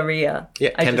Candelaria.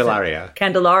 Yeah, Candelaria.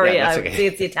 Candelaria. Yeah, okay. See,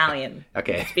 it's the Italian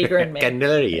speaker in me.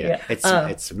 Candelaria. Yeah.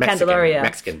 It's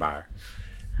Mexican bar.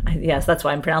 Yes, that's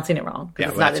why I'm pronouncing it wrong,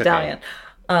 because it's not Italian.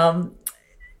 Okay.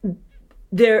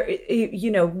 There, you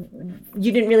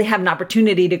didn't really have an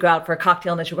opportunity to go out for a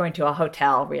cocktail unless you're going to a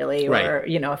hotel, really, or,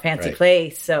 a fancy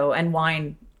place. So, and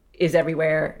wine is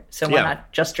everywhere. So why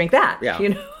not just drink that? Yeah.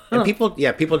 And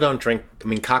people don't drink.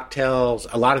 Cocktails,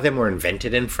 a lot of them were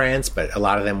invented in France, but a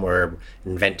lot of them were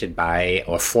invented by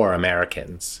or for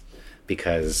Americans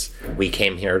because we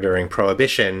came here during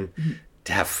Prohibition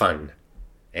to have fun.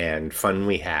 And fun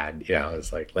we had, it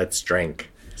was like, let's drink.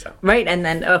 So. Right, and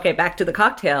then, back to the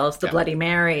cocktails, the Bloody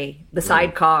Mary, the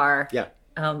sidecar. Yeah.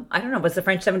 I don't know, was the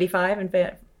French 75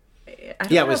 it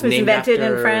was invented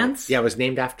in France? Yeah, it was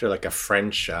named after like a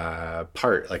French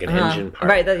part, like an engine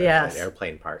part. Right, yes. An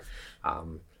airplane part.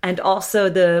 And also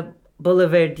the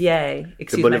Boulevardier. The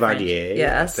Boulevardier.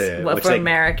 Yes, for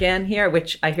American here,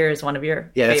 which I hear is one of your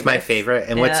favorites. That's my favorite.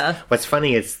 And what's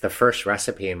funny, it's the first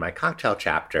recipe in my cocktail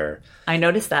chapter. I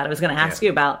noticed that. I was going to ask you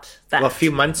about that. Well, a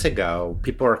few months ago,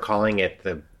 people were calling it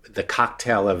the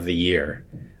cocktail of the year.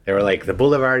 They were like, the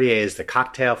Boulevardier is the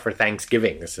cocktail for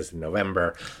Thanksgiving. This is in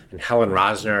November. And Helen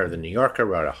Rosner of The New Yorker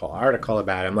wrote a whole article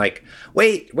about it. I'm like,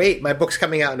 wait, my book's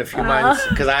coming out in a few months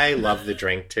because I love the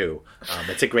drink too.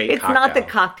 It's a great cocktail. It's not the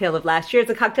cocktail of last year. It's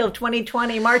a cocktail of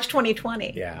 2020, March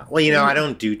 2020. Yeah. Well, I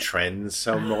don't do trends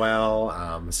so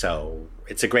well. So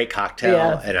it's a great cocktail.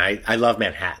 Yeah. And I love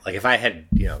Manhattan. Like if I had,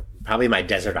 probably my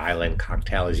desert island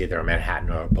cocktail is either a Manhattan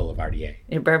or a Boulevardier.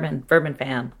 You're a bourbon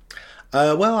fan.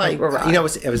 It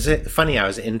was funny. I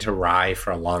was into rye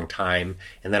for a long time,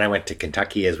 and then I went to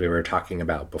Kentucky, as we were talking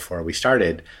about before we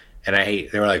started, and they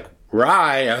were like,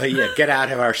 rye? Oh, yeah, get out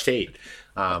of our state.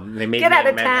 They made get me out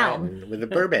of Manhattan town with a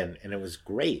bourbon, and it was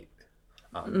great.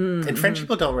 And French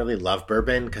people don't really love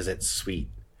bourbon because it's sweet.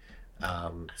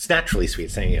 It's naturally sweet.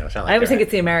 Saying it's not like I always think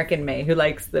it's the American me who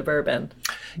likes the bourbon.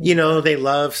 They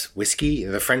love whiskey.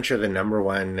 The French are the number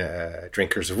one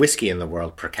drinkers of whiskey in the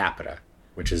world per capita,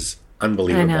 which is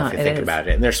unbelievable if you think about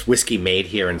it. And there's whiskey made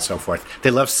here and so forth. They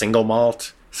love single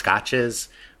malt scotches,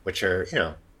 which are,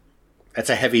 That's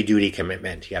a heavy duty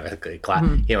commitment. You have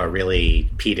a really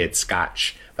peated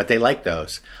Scotch, but they like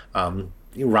those.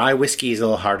 Rye whiskey is a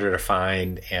little harder to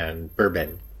find, and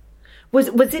bourbon. Was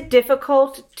it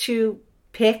difficult to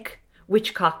pick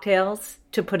which cocktails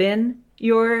to put in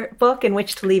your book and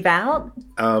which to leave out?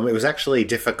 It was actually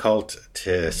difficult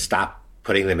to stop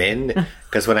putting them in,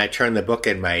 because when I turned the book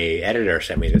in, my editor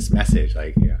sent me this message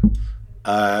like,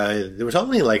 there was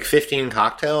only like 15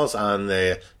 cocktails on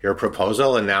your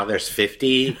proposal, and now there's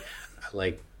 50.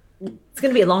 Like, it's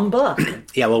going to be a long book.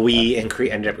 Yeah, well, we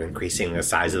ended up increasing the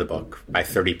size of the book by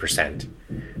 30%.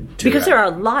 Because there are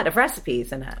a lot of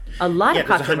recipes in it. A lot of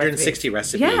cocktail 160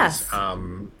 recipes. Yes.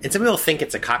 And some people think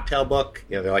it's a cocktail book.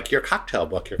 They're like, your cocktail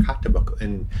book.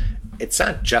 And it's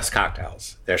not just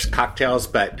cocktails. There's cocktails,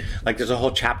 but like there's a whole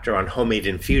chapter on homemade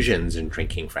infusions in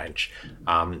drinking French.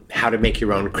 How to make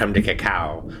your own creme de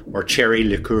cacao, or cherry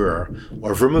liqueur,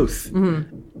 or vermouth.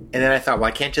 Mm-hmm. And then I thought, well,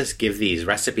 I can't just give these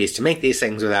recipes to make these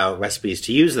things without recipes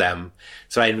to use them.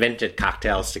 So I invented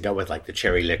cocktails to go with, like the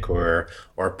cherry liqueur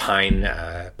or pine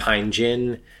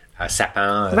gin,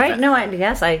 sapin. Right. I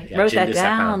wrote that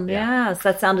down. Sapin, yeah. Yes,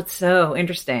 that sounded so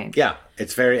interesting. Yeah,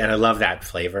 it's and I love that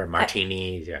flavor.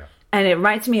 Martini, yeah. And it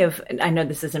reminds me of, I know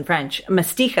this isn't French,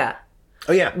 mastica.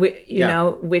 Oh, yeah. You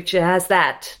know, which has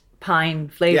that pine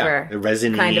flavor. Yeah, the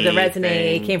resiny kind of the resiny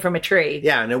thing. Came from a tree.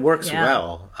 Yeah, and it works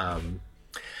well.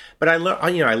 But I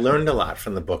learned a lot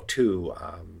from the book too.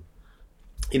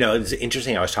 It's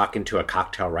interesting. I was talking to a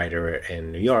cocktail writer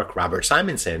in New York, Robert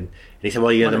Simonson, and he said,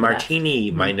 "Well, the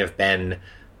martini might have been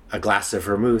a glass of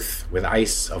vermouth with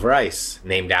ice over ice,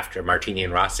 named after Martini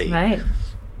and Rossi." Right.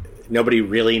 Nobody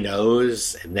really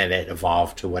knows, and then it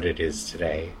evolved to what it is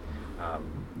today.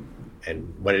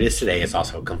 And what it is today is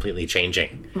also completely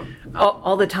changing.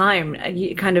 All the time,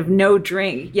 you kind of no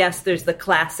drink. Yes, there's the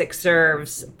classic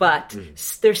serves, but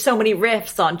there's so many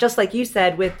riffs on, just like you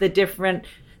said, with the different,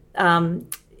 when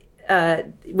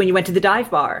you went to the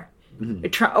dive bar,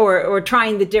 or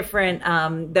trying the different,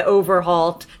 the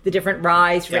Overhalt, the different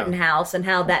Rye's, Rittenhouse, and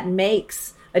how that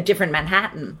makes a different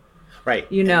Manhattan. Right.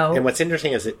 And what's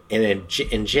interesting is that in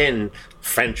gin,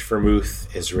 French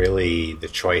vermouth is really the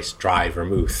choice, dry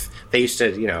vermouth. They used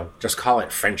to, just call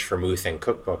it French vermouth in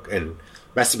cookbook and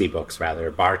recipe books,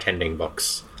 rather, bartending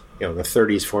books, the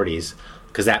 30s, 40s,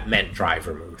 because that meant dry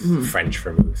vermouth, French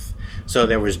vermouth. So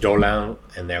there was Dolin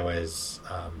and there was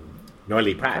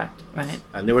Noilly Prat. Right.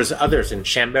 And there was others in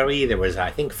Chambéry. There was, I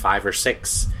think, 5 or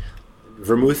 6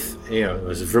 vermouth, it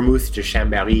was Vermouth de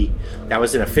Chambéry. That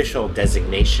was an official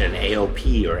designation,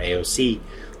 AOP or AOC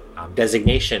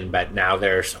designation, but now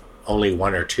there's only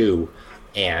 1 or 2,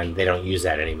 and they don't use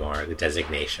that anymore, the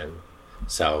designation.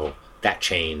 So that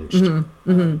changed.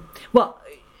 Mm-hmm. Mm-hmm. Well,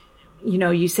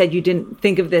 you said you didn't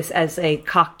think of this as a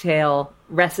cocktail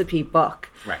recipe book.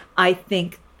 Right. I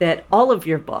think that all of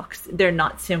your books, they're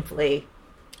not simply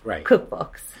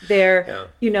cookbooks. They're,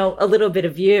 a little bit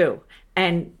of you,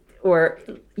 or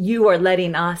you are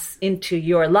letting us into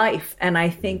your life. And I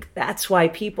think that's why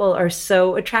people are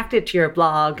so attracted to your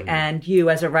blog and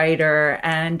you as a writer.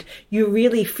 And you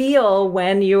really feel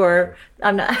when you're,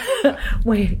 a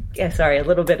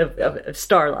little bit of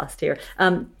star lost here.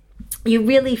 You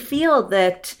really feel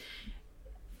that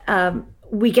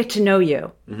we get to know you.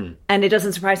 Mm-hmm. And it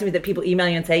doesn't surprise me that people email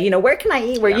you and say, where can I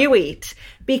eat where you eat?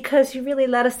 Because you really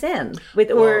let us in with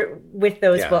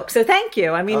those books. So thank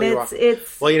you. I mean,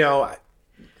 it's... Well,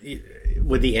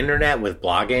 with the internet, with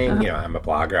blogging, I'm a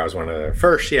blogger. I was one of the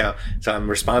first, so I'm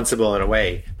responsible in a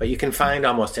way. But you can find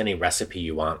almost any recipe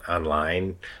you want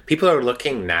online. People are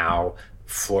looking now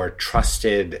for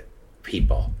trusted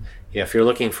people. If you're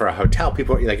looking for a hotel,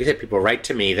 people, like you said, people write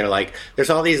to me. They're like, there's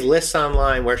all these lists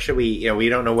online. Where should we, we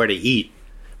don't know where to eat.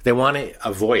 They want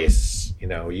a voice.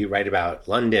 You write about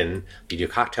London. You do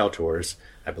cocktail tours,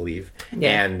 I believe.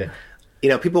 Yeah. And,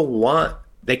 people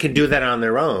they can do that on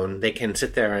their own. They can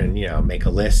sit there and, make a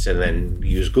list and then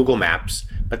use Google Maps.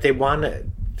 But they want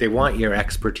your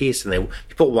expertise, and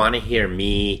people want to hear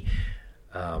me.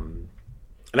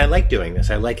 And I like doing this.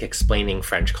 I like explaining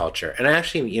French culture. And I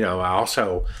actually,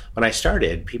 also, when I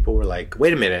started, people were like,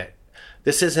 wait a minute,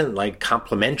 this isn't like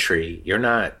complimentary. You're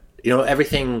not,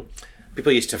 everything,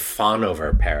 people used to fawn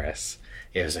over Paris.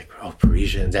 It was like, oh,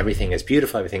 Parisians, everything is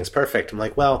beautiful, everything's perfect. I'm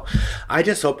like, well, I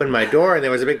just opened my door and there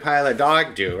was a big pile of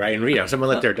dog dew, right? And, someone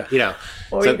let their,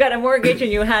 Or you got a mortgage and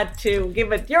you had to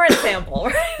give a urine sample,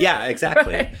 right? Yeah,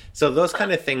 exactly. Right. So those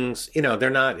kind of things, they're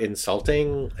not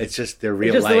insulting. It's just their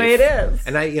real life. It's just the way it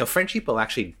is. And French people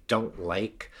actually don't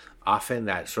like often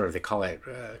that sort of, they call it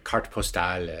carte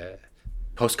postale,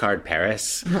 Postcard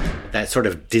Paris, that sort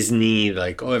of Disney,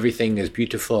 like, oh, everything is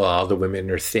beautiful, all the women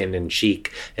are thin and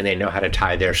chic, and they know how to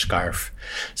tie their scarf.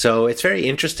 So it's very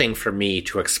interesting for me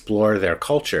to explore their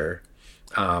culture.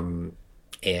 And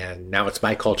now it's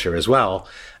my culture as well.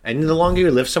 And the longer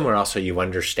you live somewhere, also, you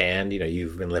understand,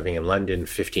 you've been living in London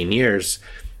 15 years.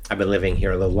 I've been living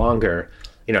here a little longer.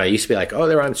 I used to be like, oh,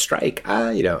 they're on strike,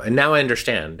 and now I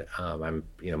understand. I'm,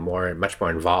 much more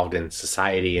involved in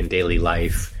society and daily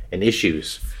life and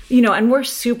issues. And we're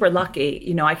super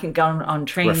lucky. I can go on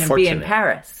train and be in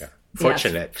Paris. Yeah.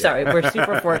 Fortunate. Yes. Sorry, we're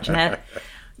super fortunate.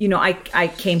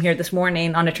 I came here this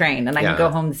morning on a train, and I can go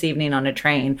home this evening on a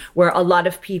train, where a lot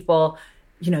of people,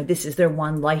 this is their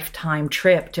one lifetime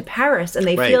trip to Paris, and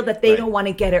they feel that they don't want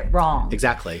to get it wrong.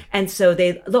 Exactly. And so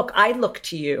I look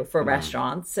to you for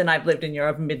restaurants, and I've lived in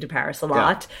Europe and been to Paris a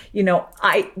lot. Yeah.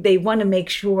 They want to make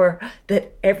sure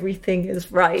that everything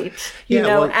is right,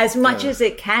 as much as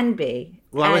it can be.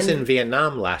 Well, I was in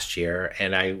Vietnam last year,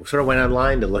 and I sort of went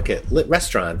online to look at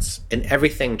restaurants, and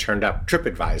everything turned up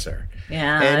TripAdvisor.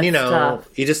 Yeah, and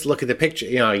tough. You just look at the picture.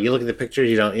 You look at the pictures.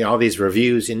 You don't, all these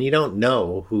reviews, and you don't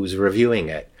know who's reviewing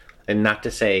it. And not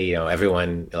to say, a lot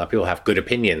of people have good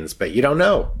opinions, but you don't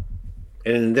know.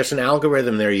 And there's an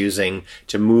algorithm they're using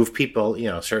to move people,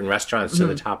 certain restaurants to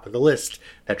the top of the list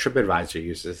that TripAdvisor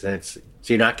uses, and so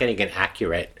you're not getting an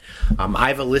accurate. I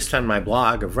have a list on my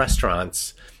blog of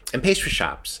restaurants and pastry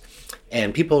shops,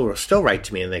 and people will still write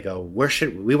to me and they go, where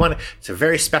should we want to, it's a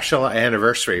very special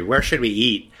anniversary, where should we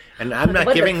eat? And I'm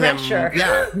not giving them,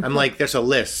 I'm like, there's a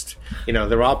list,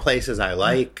 they're all places I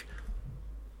like,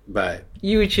 but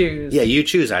you choose. Yeah, you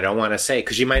choose. I don't want to say,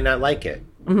 because you might not like it.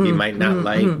 You might not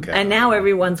like. And now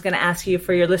everyone's going to ask you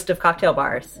for your list of cocktail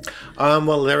bars.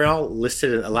 Well, they're all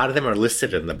listed. A lot of them are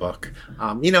listed in the book.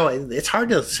 It's hard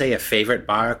to say a favorite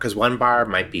bar, because one bar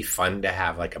might be fun to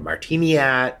have like a martini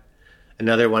at.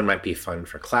 Another one might be fun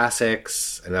for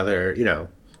classics. Another,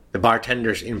 the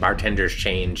bartenders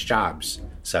change jobs.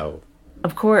 So.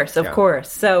 Of course.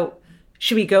 So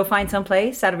should we go find some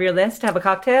place out of your list to have a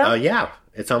cocktail? Yeah.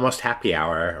 It's almost happy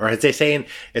hour. Or as they say,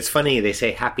 it's funny, they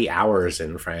say happy hours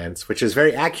in France, which is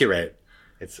very accurate.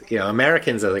 It's,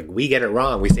 Americans are like, we get it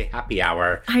wrong. We say happy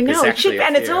hour. I know.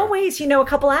 It's always, a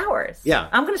couple hours. Yeah.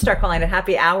 I'm going to start calling it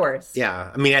happy hours.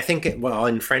 Yeah. I mean, I think,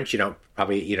 in French, you don't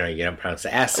pronounce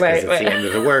the S because it's the end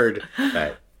of the word.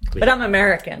 But I'm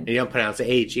American. You don't pronounce the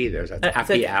H either. So it's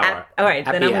happy hour. All right.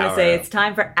 Then I'm going to say it's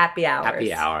time for happy hours.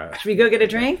 Happy hour. Should we go get a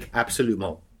drink?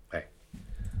 Absolument.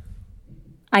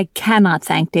 I cannot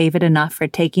thank David enough for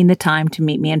taking the time to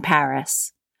meet me in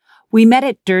Paris. We met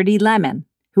at Dirty Lemon,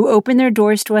 who opened their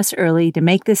doors to us early to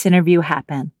make this interview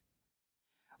happen.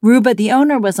 Ruba, the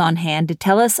owner, was on hand to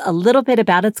tell us a little bit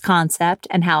about its concept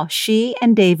and how she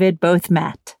and David both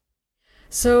met.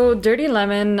 So Dirty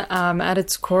Lemon, at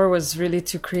its core, was really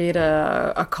to create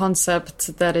a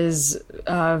concept that is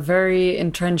very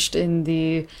entrenched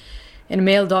in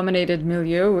male-dominated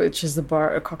milieu, which is the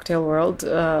cocktail world.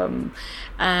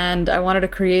 And I wanted to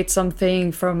create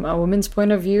something from a woman's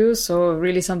point of view, so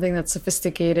really something that's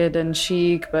sophisticated and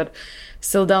chic, but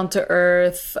still down to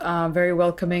earth, very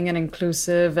welcoming and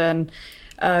inclusive, and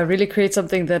really create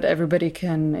something that everybody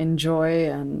can enjoy,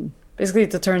 and basically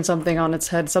to turn something on its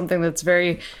head, something that's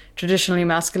very traditionally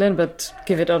masculine, but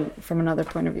give it on from another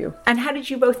point of view. And how did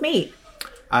you both meet?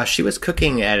 She was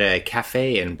cooking at a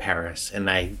cafe in Paris, and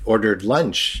I ordered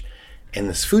lunch, and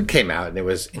this food came out, and it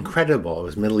was incredible. It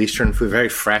was Middle Eastern food, very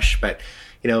fresh, but,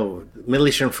 Middle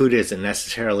Eastern food isn't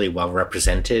necessarily well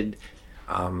represented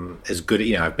as good.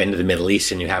 I've been to the Middle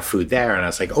East, and you have food there, and I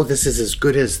was like, oh, this is as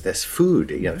good as this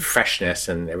food, freshness,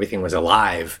 and everything was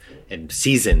alive and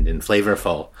seasoned and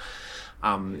flavorful.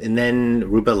 And then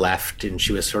Ruba left, and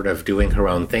she was sort of doing her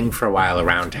own thing for a while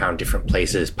around town, different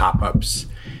places, pop-ups.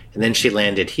 And then she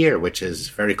landed here, which is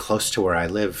very close to where I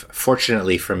live,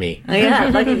 fortunately for me. Oh, yeah,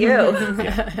 look at you.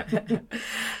 Yeah.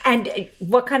 And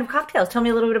what kind of cocktails? Tell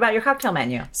me a little bit about your cocktail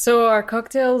menu. So our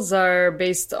cocktails are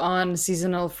based on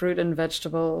seasonal fruit and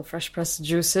vegetable fresh-pressed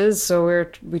juices. So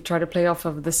we try to play off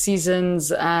of the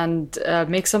seasons and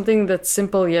make something that's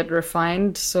simple yet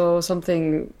refined. So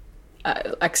something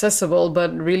accessible,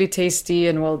 but really tasty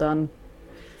and well done.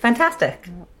 Fantastic.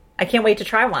 I can't wait to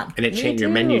try one. And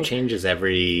your menu changes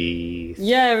every...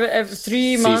 Yeah, every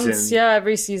 3 months. Yeah,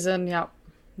 every season. Yeah.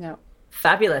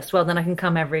 Fabulous. Well, then I can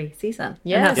come every season.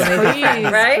 Yes,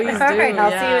 please. Right? Please All right, do.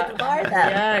 I'll see you at the bar then.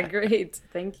 Yeah, great.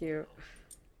 Thank you.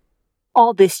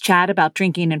 All this chat about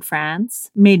drinking in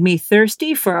France made me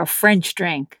thirsty for a French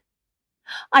drink.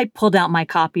 I pulled out my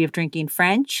copy of Drinking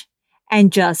French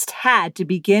and just had to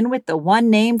begin with the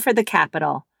one name for the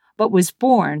capital, but was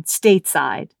born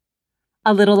stateside.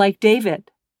 a little like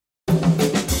David.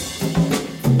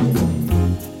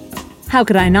 How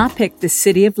could I not pick the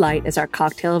City of Light as our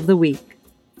cocktail of the week?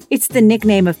 It's the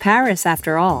nickname of Paris,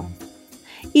 after all.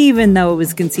 Even though it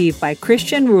was conceived by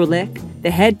Christian Rulich,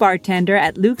 the head bartender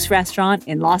at Luke's restaurant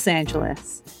in Los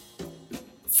Angeles.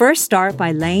 First start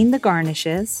by laying the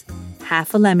garnishes,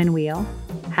 half a lemon wheel,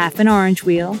 half an orange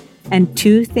wheel, and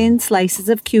 2 thin slices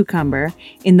of cucumber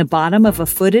in the bottom of a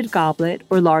footed goblet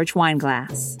or large wine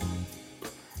glass.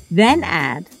 Then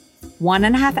add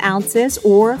 1.5 ounces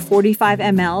or 45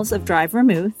 mLs of dry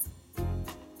vermouth,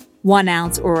 1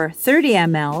 ounce or 30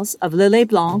 mLs of Lillet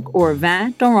Blanc or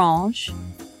Vin d'Orange,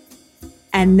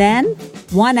 and then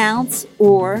 1 ounce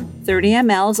or 30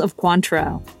 mLs of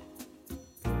Cointreau.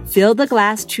 Fill the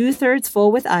glass 2/3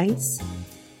 full with ice,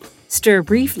 stir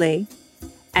briefly,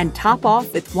 and top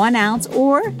off with 1 ounce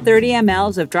or 30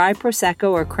 mLs of dry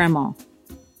Prosecco or Cremant.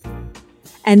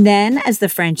 And then, as the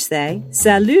French say,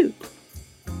 salut!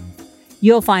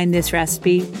 You'll find this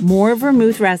recipe, more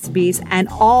vermouth recipes, and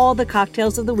all the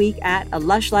cocktails of the week at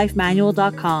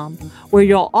alushlifemanual.com, where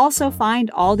you'll also find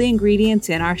all the ingredients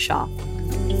in our shop.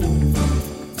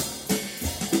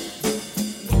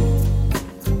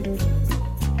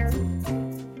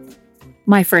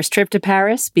 My first trip to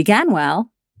Paris began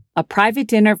well. A private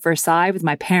dinner at Versailles with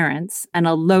my parents and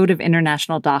a load of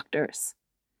international doctors.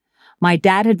 My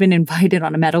dad had been invited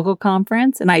on a medical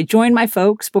conference, and I joined my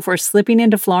folks before slipping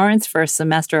into Florence for a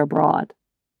semester abroad.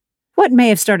 What may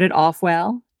have started off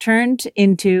well turned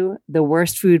into the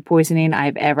worst food poisoning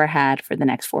I've ever had for the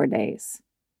next 4 days.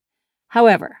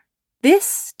 However,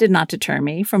 this did not deter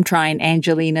me from trying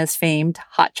Angelina's famed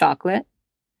hot chocolate,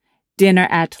 dinner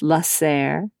at La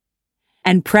Serre,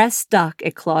 and pressed duck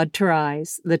at Claude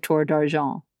Terrail's Le Tour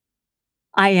d'Argent.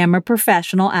 I am a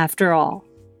professional after all,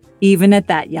 even at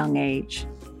that young age.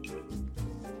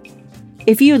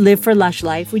 If you live for Lush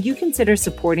Life, would you consider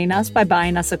supporting us by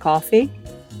buying us a coffee?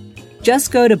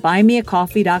 Just go to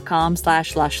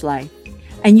buymeacoffee.com/lushlife,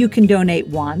 and you can donate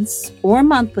once or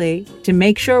monthly to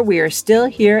make sure we are still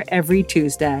here every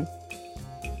Tuesday.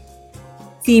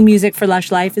 Theme music for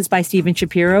Lush Life is by Steven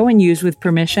Shapiro and used with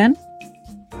permission.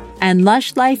 And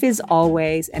Lush Life is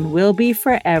always and will be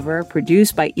forever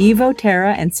produced by Evo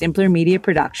Terra and Simpler Media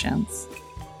Productions.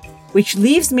 Which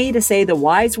leaves me to say the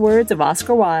wise words of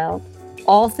Oscar Wilde,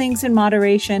 all things in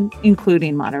moderation,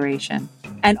 including moderation.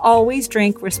 And always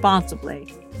drink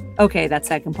responsibly. Okay, that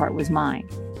second part was mine.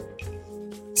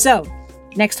 So,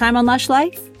 next time on Lush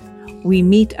Life, we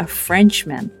meet a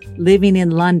Frenchman living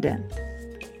in London,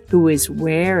 who is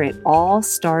where it all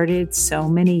started so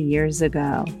many years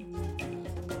ago.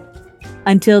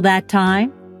 Until that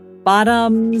time,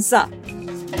 bottoms up.